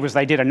what they did was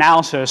they did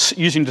analysis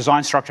using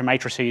design structure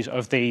matrices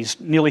of these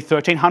nearly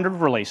 1,300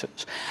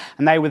 releases.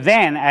 And they were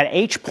then, at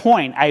each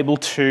point, able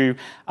to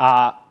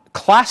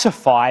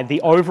classify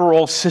the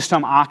overall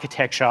system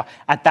architecture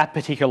at that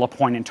particular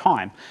point in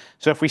time.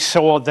 So if we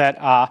saw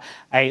that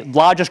a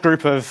largest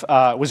group of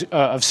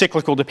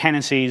cyclical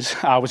dependencies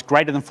was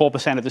greater than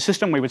 4% of the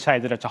system, we would say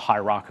that it's a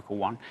hierarchical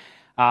one.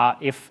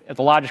 If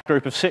the largest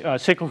group of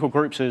cyclical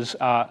groups is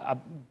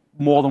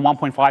more than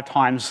 1.5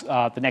 times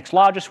the next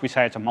largest, we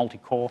say it's a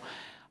multi-core.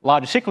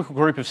 Largest cyclical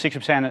group of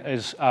 6%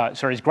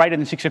 is greater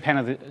than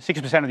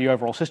 6% of the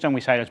overall system. We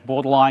say it's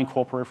borderline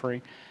core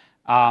periphery.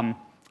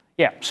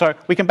 Yeah, so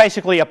we can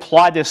basically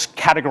apply this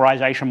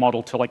categorization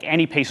model to like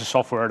any piece of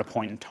software at a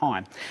point in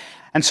time.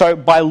 And so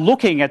by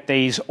looking at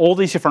all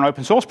these different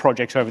open source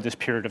projects over this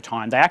period of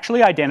time, they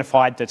actually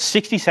identified that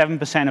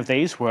 67% of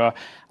these were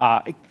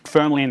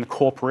firmly in the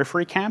core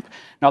periphery camp.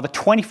 Now, the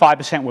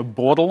 25% were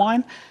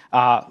borderline,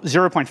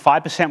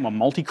 0.5% were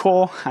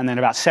multi-core, and then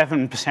about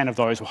 7% of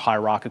those were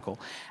hierarchical.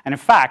 And in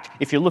fact,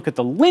 if you look at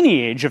the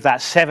lineage of that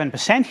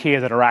 7%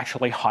 here that are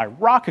actually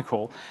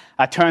hierarchical,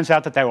 it turns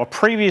out that they were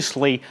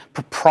previously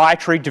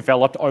proprietary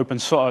developed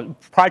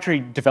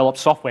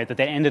software that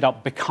then ended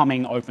up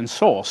becoming open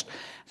sourced.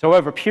 So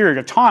over a period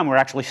of time, we're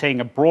actually seeing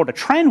a broader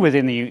trend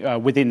within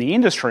the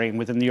industry and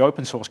within the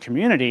open source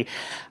community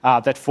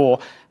that for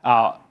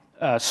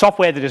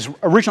software that is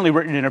originally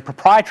written in a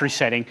proprietary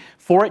setting,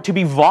 for it to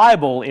be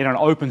viable in an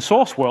open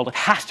source world, it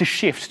has to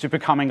shift to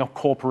becoming a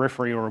core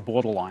periphery or a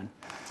borderline.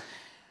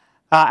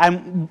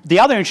 And the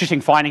other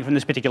interesting finding from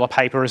this particular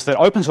paper is that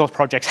open source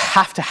projects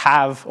have to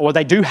have, or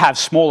they do have,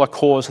 smaller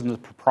cores than the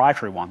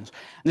proprietary ones.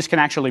 And this can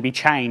actually be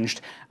changed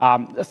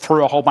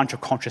through a whole bunch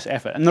of conscious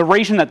effort. And the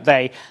reason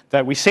that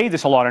we see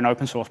this a lot in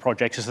open source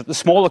projects is that the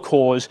smaller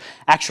cores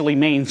actually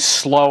mean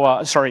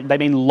smaller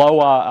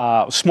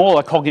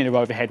cognitive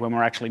overhead when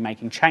we're actually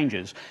making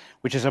changes,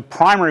 which is a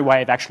primary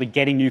way of actually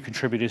getting new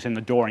contributors in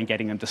the door and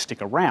getting them to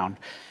stick around.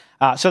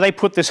 So they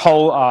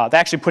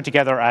actually put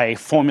together a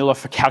formula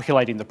for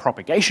calculating the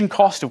propagation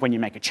cost of when you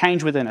make a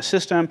change within a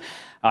system.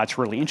 It's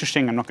really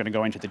interesting. I'm not going to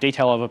go into the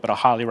detail of it, but I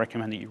highly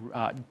recommend that you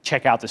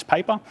check out this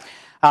paper.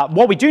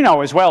 What we do know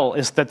as well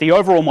is that the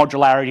overall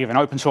modularity of an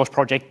open source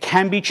project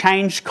can be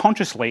changed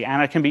consciously,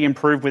 and it can be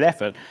improved with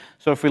effort.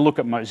 So if we look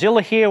at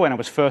Mozilla here, when it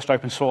was first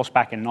open source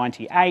back in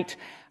 '98,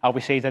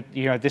 we see that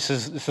this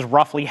is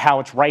roughly how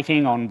it's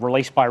rating on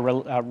release by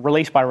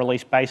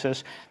release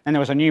basis. And there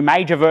was a new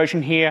major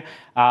version here.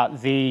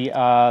 The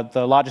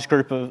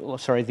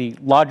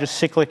largest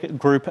cyclic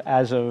group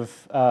as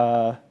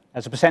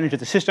a percentage of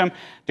the system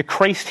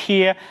decreased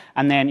here,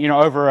 and then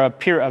over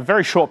a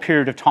very short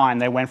period of time,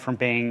 they went from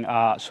being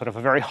sort of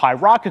a very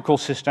hierarchical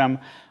system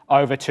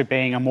over to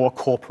being a more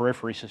core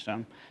periphery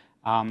system.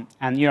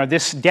 And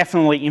this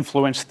definitely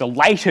influenced the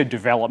later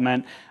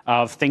development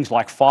of things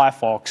like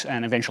Firefox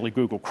and eventually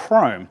Google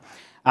Chrome.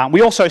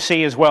 We also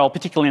see as well,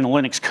 particularly in the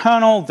Linux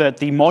kernel, that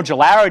the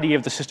modularity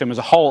of the system as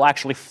a whole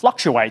actually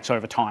fluctuates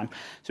over time.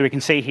 So we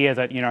can see here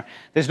that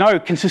there's no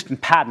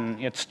consistent pattern.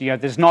 It's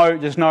there's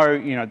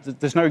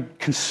no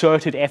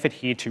concerted effort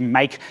here to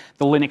make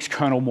the Linux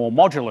kernel more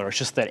modular. It's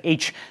just that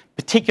each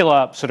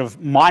particular sort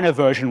of minor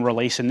version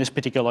release in this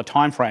particular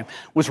time frame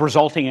was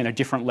resulting in a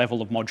different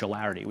level of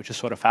modularity, which is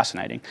sort of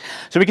fascinating.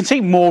 So we can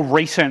see more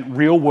recent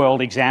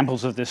real-world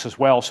examples of this as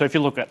well. So if you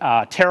look at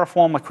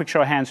Terraform, a quick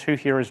show of hands, who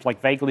here is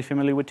like vaguely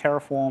familiar with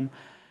Terraform?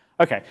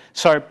 Okay,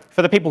 so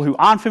for the people who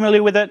aren't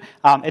familiar with it,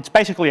 it's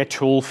basically a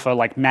tool for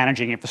like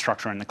managing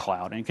infrastructure in the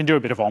cloud, and you can do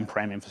a bit of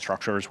on-prem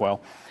infrastructure as well.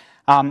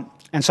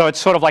 And so it's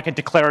sort of like a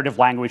declarative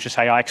language to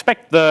say, I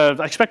expect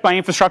my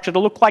infrastructure to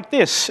look like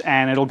this,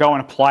 and it'll go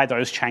and apply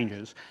those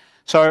changes.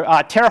 So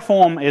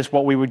Terraform is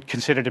what we would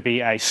consider to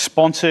be a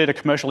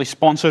commercially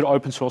sponsored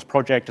open source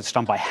project. It's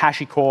done by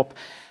HashiCorp.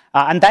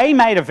 And they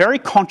made a very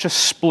conscious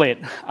split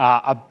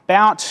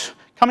about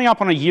coming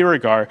up on a year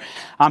ago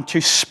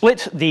to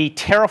split the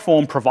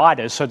Terraform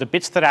providers, so the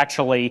bits that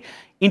actually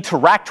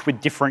interact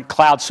with different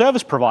cloud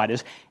service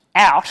providers,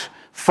 out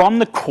from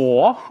the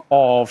core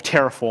of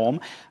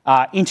Terraform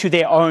into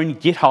their own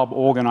GitHub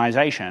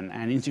organization,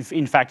 and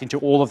in fact into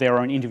all of their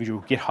own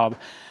individual GitHub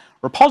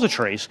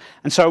repositories.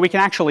 And so we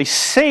can actually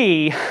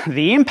see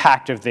the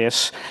impact of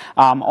this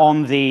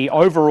on the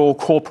overall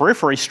core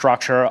periphery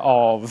structure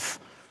of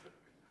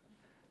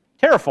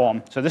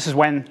Terraform. So this is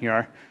when,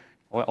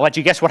 I'll let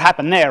you guess what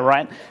happened there,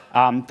 right?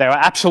 They were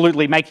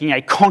absolutely making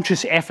a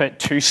conscious effort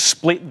to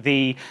split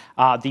the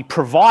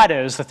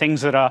providers, the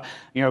things that are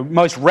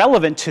most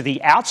relevant to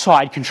the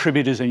outside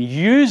contributors and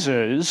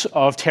users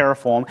of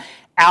Terraform,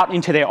 out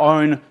into their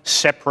own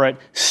separate,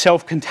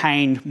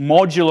 self-contained,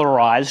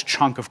 modularized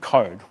chunk of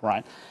code,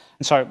 right?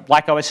 And so,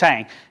 like I was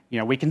saying,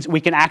 we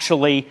can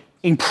actually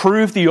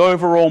improve the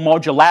overall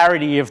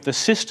modularity of the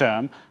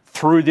system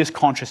through this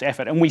conscious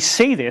effort. And we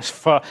see this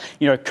for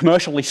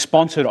commercially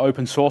sponsored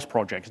open source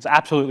projects. It's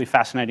absolutely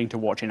fascinating to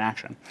watch in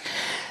action.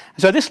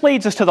 So this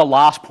leads us to the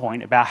last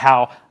point about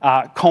how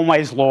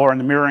Conway's law and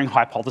the mirroring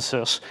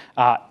hypothesis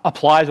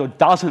applies or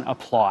doesn't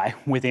apply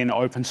within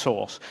open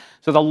source.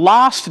 So the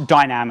last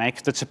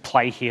dynamic that's at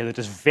play here that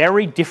is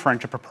very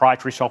different to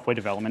proprietary software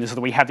development is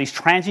that we have these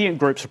transient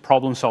groups of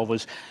problem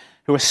solvers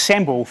who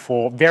assemble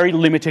for very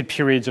limited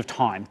periods of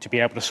time to be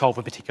able to solve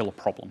a particular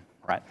problem,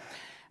 right?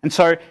 And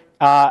so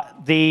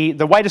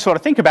the way to sort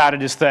of think about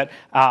it is that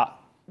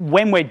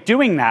when we're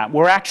doing that,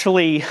 we're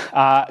actually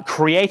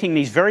creating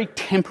these very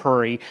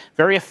temporary,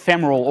 very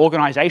ephemeral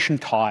organization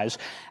ties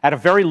at a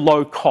very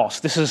low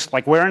cost. This is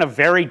like we're in a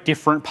very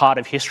different part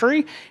of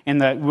history in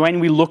that when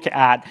we look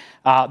at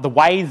the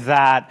way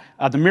that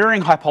the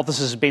mirroring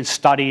hypothesis has been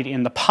studied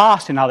in the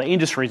past in other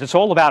industries, it's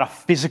all about a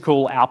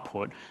physical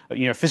output,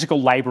 physical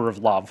labor of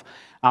love.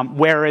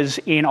 Whereas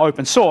in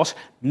open source,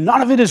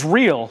 none of it is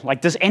real. Like,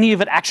 does any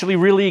of it actually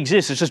really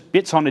exist? It's just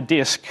bits on a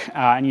disk,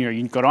 and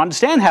you've got to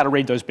understand how to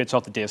read those bits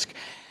off the disk.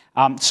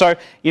 So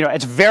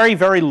it's very,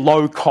 very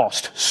low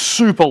cost,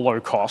 super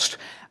low cost.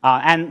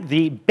 And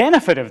the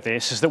benefit of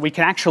this is that we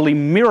can actually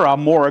mirror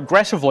more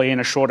aggressively in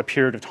a shorter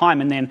period of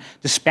time and then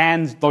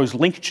disband those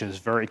linkages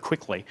very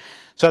quickly.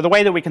 So the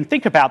way that we can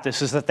think about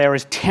this is that there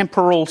is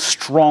temporal,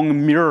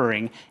 strong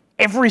mirroring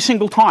every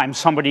single time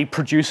somebody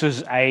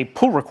produces a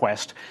pull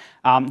request.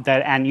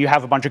 And you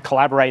have a bunch of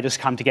collaborators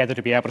come together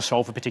to be able to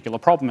solve a particular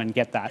problem and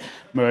get that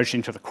merged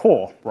into the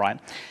core, right?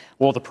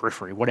 Or the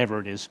periphery, whatever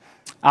it is.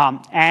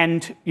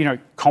 And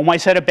Conway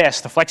said it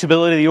best, the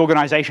flexibility of the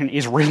organization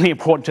is really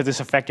important to this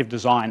effective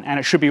design, and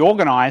it should be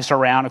organized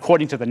around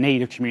according to the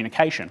need of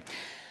communication.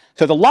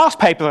 So the last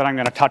paper that I'm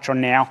going to touch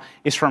on now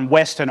is from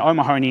West and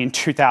O'Mahony in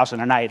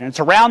 2008, and it's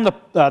around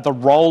the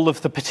role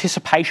of the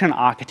participation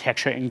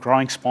architecture in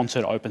growing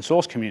sponsored open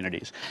source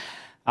communities.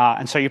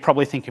 And so you're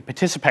probably thinking,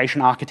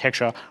 participation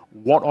architecture,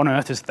 what on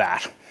earth is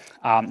that?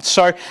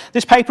 So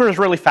this paper is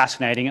really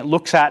fascinating. It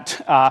looks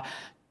at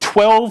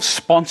 12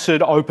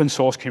 sponsored open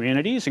source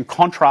communities and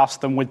contrasts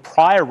them with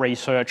prior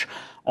research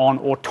on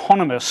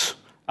autonomous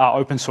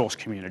open source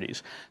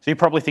communities. So you're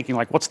probably thinking,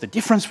 like, what's the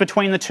difference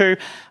between the two?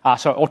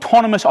 So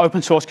autonomous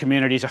open source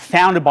communities are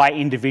founded by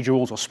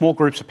individuals or small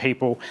groups of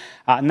people,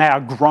 and they are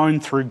grown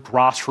through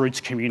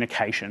grassroots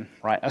communication,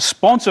 right? A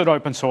sponsored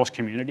open source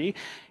community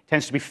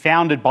tends to be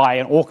founded by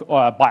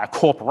a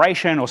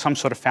corporation or some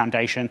sort of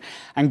foundation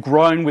and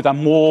grown with a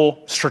more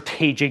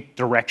strategic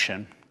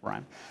direction,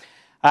 right?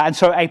 And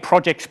so a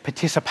project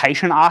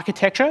participation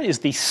architecture is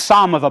the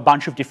sum of a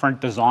bunch of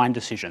different design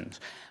decisions.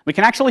 We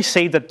can actually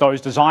see that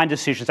those design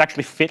decisions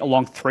actually fit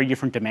along 3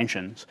 different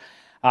dimensions.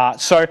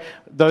 So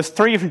those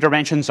 3 different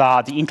dimensions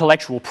are the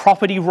intellectual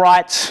property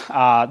rights,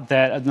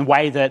 the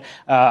way that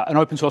an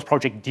open source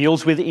project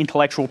deals with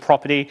intellectual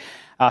property.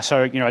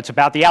 So it's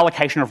about the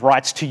allocation of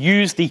rights to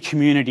use the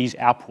community's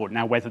output.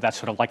 Now, whether that's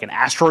sort of like an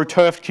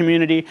astroturfed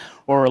community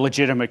or a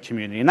legitimate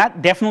community. And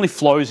that definitely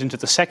flows into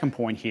the second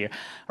point here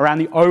around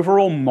the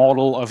overall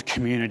model of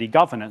community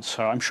governance.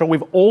 So I'm sure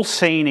we've all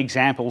seen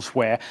examples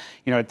where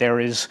there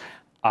is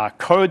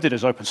code that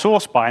is open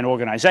source by an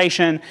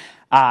organization,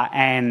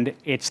 and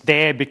it's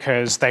there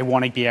because they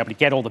want to be able to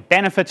get all the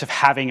benefits of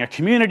having a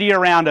community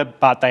around it,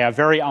 but they are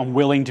very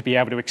unwilling to be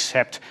able to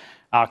accept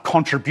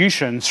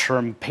contributions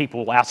from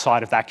people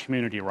outside of that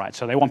community, right?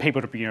 So they want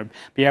people to be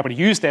able to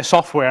use their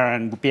software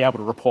and be able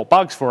to report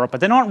bugs for it, but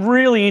they're not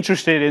really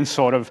interested in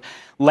sort of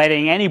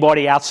letting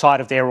anybody outside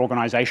of their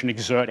organization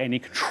exert any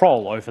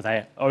control over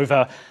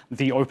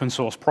the open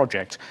source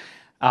project.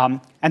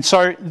 And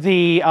so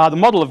the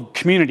model of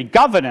community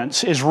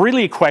governance is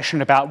really a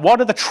question about what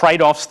are the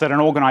trade-offs that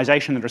an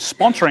organization that is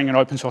sponsoring an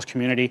open source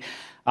community,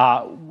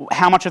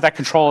 how much of that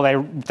control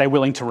are they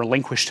willing to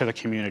relinquish to the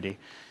community?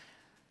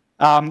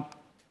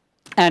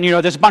 And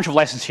there's a bunch of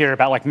lessons here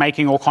about like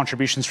making all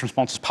contributions from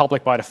sponsors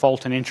public by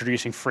default and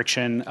introducing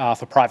friction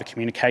for private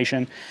communication.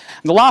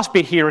 And the last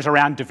bit here is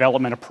around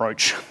development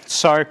approach.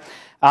 So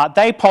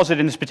they posit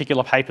in this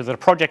particular paper that a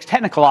project's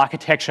technical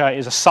architecture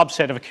is a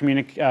subset of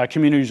a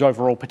community's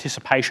overall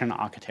participation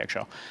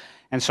architecture.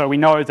 And so we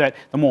know that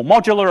the more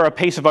modular a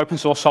piece of open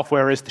source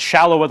software is, the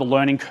shallower the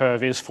learning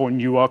curve is for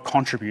newer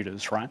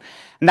contributors, right?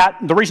 And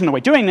the reason that we're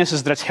doing this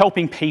is that it's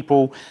helping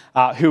people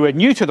who are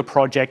new to the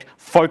project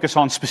focus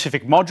on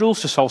specific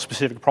modules to solve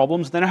specific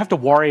problems. They don't have to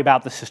worry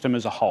about the system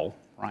as a whole,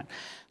 right?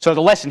 So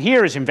the lesson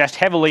here is invest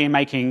heavily in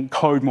making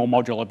code more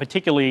modular,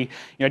 particularly,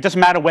 it doesn't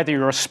matter whether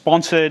you're a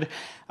sponsored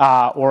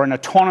or an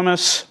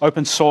autonomous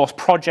open source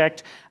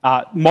project,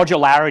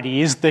 modularity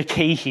is the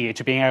key here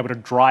to being able to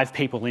drive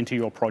people into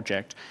your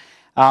project.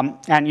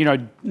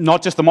 And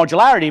not just the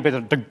modularity,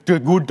 but the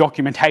good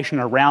documentation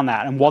around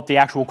that and what the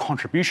actual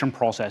contribution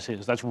process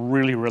is. That's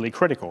really, really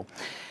critical.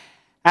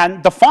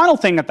 And the final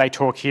thing that they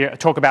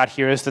talk about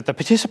here is that the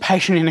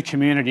participation in a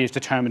community is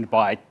determined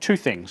by 2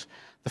 things.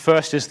 The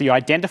first is the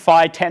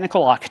identified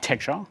technical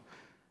architecture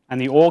and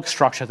the org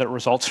structure that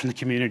results from the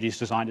community's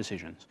design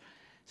decisions.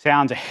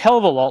 Sounds a hell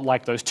of a lot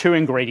like those two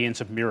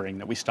ingredients of mirroring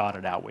that we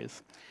started out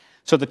with.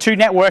 So the two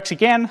networks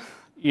again,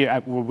 yeah,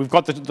 we've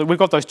got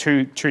those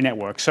two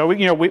networks. So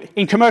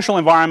in commercial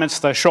environments,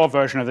 the short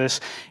version of this,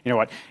 you know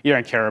what, you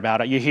don't care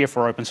about it. You're here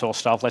for open source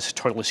stuff. Let's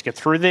totally skip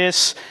through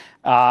this,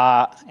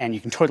 and you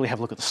can totally have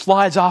a look at the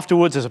slides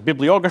afterwards. There's a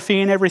bibliography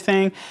and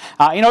everything.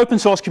 In open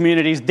source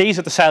communities, these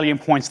are the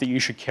salient points that you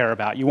should care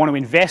about. You want to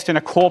invest in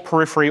a core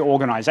periphery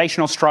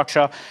organizational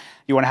structure.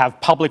 You want to have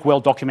public,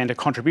 well-documented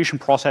contribution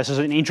processes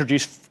and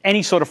introduce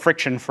any sort of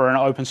friction for an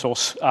open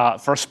source,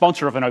 for a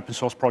sponsor of an open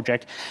source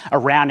project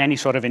around any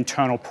sort of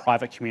internal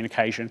private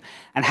communication,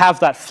 and have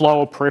that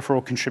flow of peripheral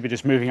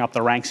contributors moving up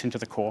the ranks into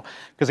the core.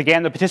 Because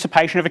again, the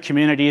participation of a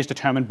community is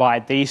determined by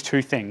these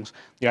two things: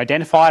 the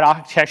identified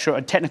architecture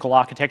and technical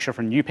architecture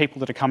from new people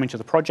that are coming to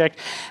the project,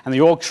 and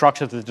the org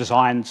structure that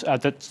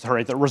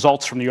that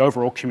results from the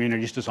overall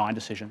community's design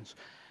decisions.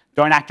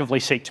 Don't actively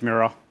seek to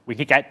mirror. We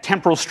could get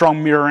temporal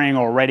strong mirroring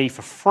already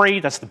for free.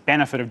 That's the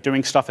benefit of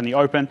doing stuff in the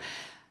open.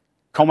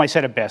 Conway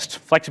said it best.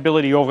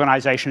 Flexibility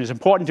organization is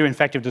important to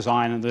effective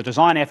design, and the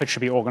design effort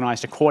should be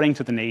organized according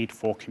to the need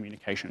for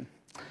communication.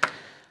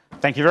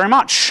 Thank you very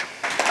much.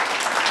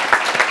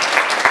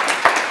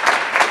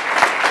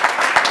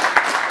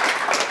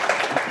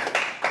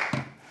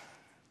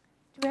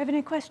 Do we have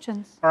any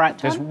questions? All right,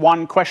 there's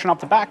one question up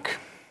the back.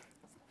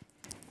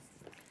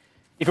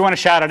 If you want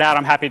to shout it out,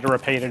 I'm happy to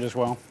repeat it as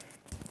well.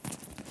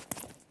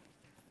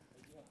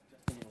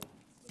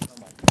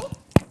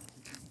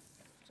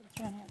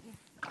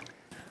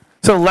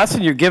 So the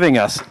lesson you're giving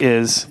us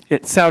is,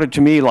 it sounded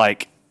to me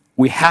like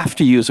we have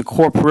to use a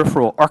core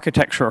peripheral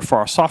architecture for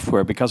our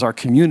software because our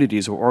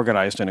communities are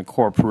organized in a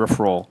core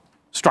peripheral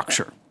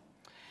structure.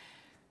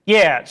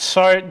 Yeah,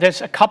 so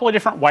there's a couple of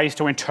different ways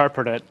to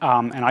interpret it,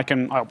 and I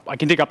can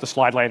dig up the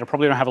slide later.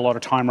 Probably don't have a lot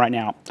of time right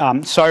now.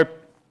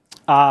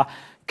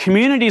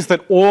 Communities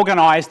that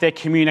organize their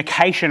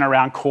communication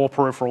around core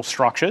peripheral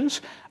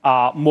structures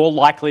are more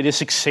likely to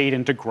succeed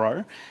and to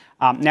grow.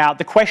 Now,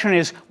 the question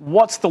is,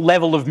 what's the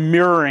level of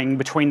mirroring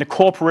between the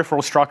core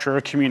peripheral structure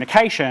of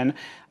communication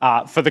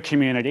for the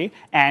community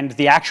and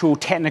the actual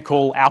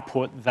technical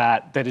output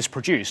that is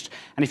produced?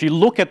 And if you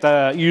look at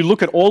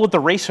all of the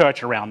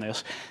research around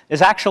this,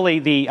 there's actually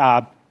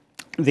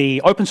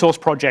the open source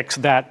projects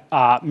that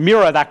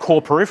mirror that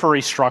core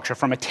periphery structure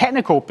from a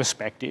technical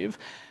perspective.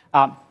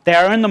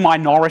 They're in the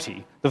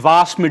minority. The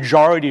vast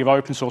majority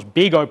of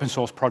big open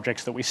source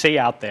projects that we see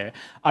out there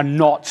are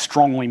not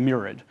strongly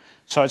mirrored.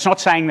 So it's not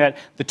saying that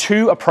the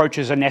two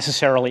approaches are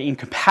necessarily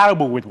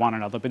incompatible with one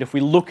another, but if we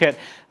look at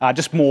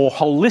just more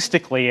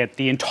holistically at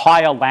the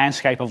entire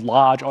landscape of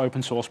large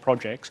open source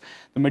projects,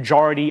 the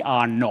majority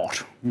are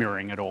not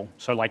mirroring at all.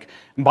 So like,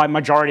 by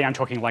majority, I'm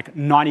talking like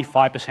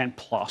 95%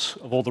 plus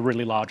of all the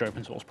really large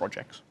open source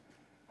projects.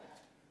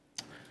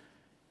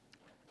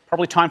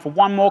 Probably time for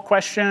one more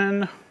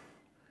question.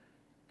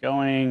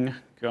 Going.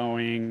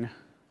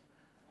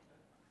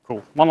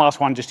 Cool. One last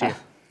one just here.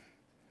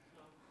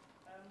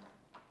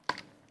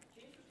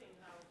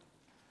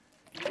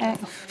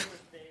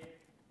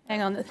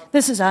 Hang on.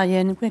 This is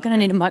Arjen. We're going to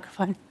need a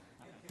microphone.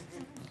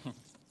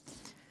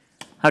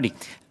 Howdy.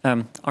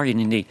 Arjen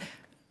indeed.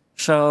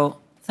 So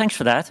thanks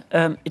for that.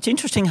 It's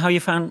interesting how you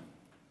found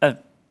a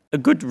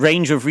good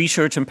range of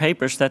research and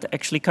papers that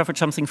actually covered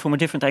something from a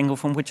different angle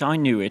from which I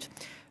knew it.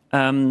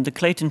 The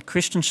Clayton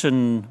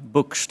Christensen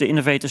books, the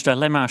Innovator's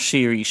Dilemma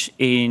series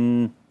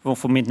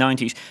from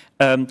mid-90s,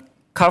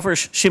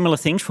 covers similar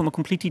things from a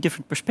completely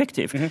different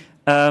perspective.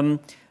 Mm-hmm.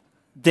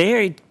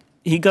 There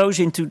he goes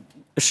into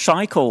a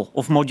cycle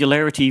of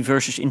modularity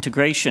versus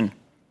integration.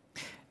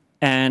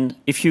 And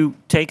if you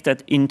take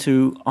that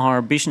into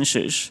our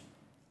businesses,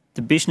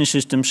 the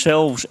businesses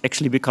themselves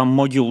actually become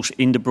modules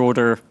in the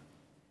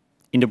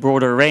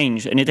broader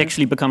range, and it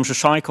actually becomes a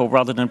cycle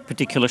rather than a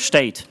particular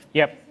state.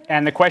 Yep.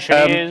 And the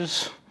question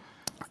is,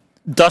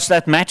 does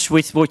that match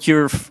with what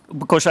you're?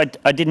 Because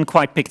I didn't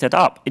quite pick that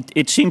up.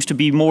 It seems to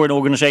be more an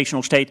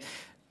organizational state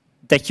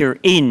that you're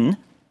in,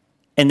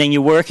 and then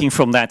you're working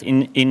from that.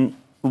 In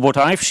what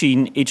I've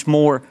seen, it's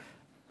more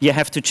you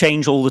have to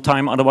change all the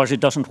time, otherwise it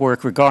doesn't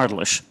work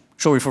regardless.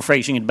 Sorry for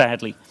phrasing it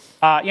badly.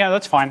 Yeah,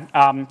 that's fine.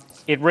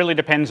 It really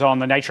depends on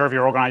the nature of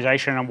your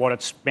organization and what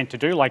it's meant to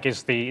do. Like,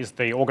 is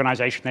the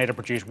organization there to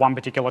produce one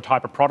particular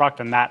type of product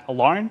and that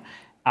alone?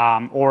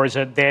 Or is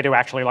it there to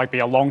actually be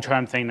a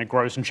long-term thing that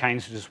grows and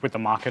changes with the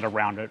market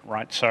around it,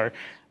 right? So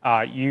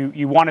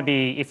you want to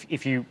be,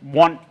 if you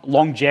want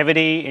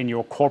longevity in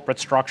your corporate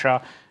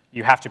structure,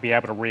 you have to be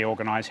able to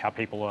reorganize how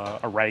people are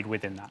arrayed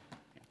within that.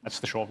 Yeah, that's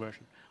the short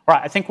version. All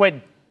right, I think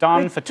we're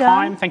done for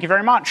time. Thank you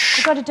very much.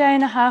 We've got a day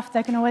and a half.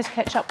 They can always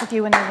catch up with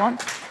you when they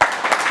want.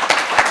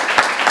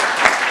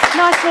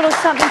 Nice little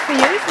something for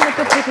you from the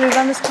good people who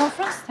run this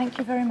conference. Thank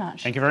you very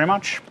much. Thank you very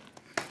much.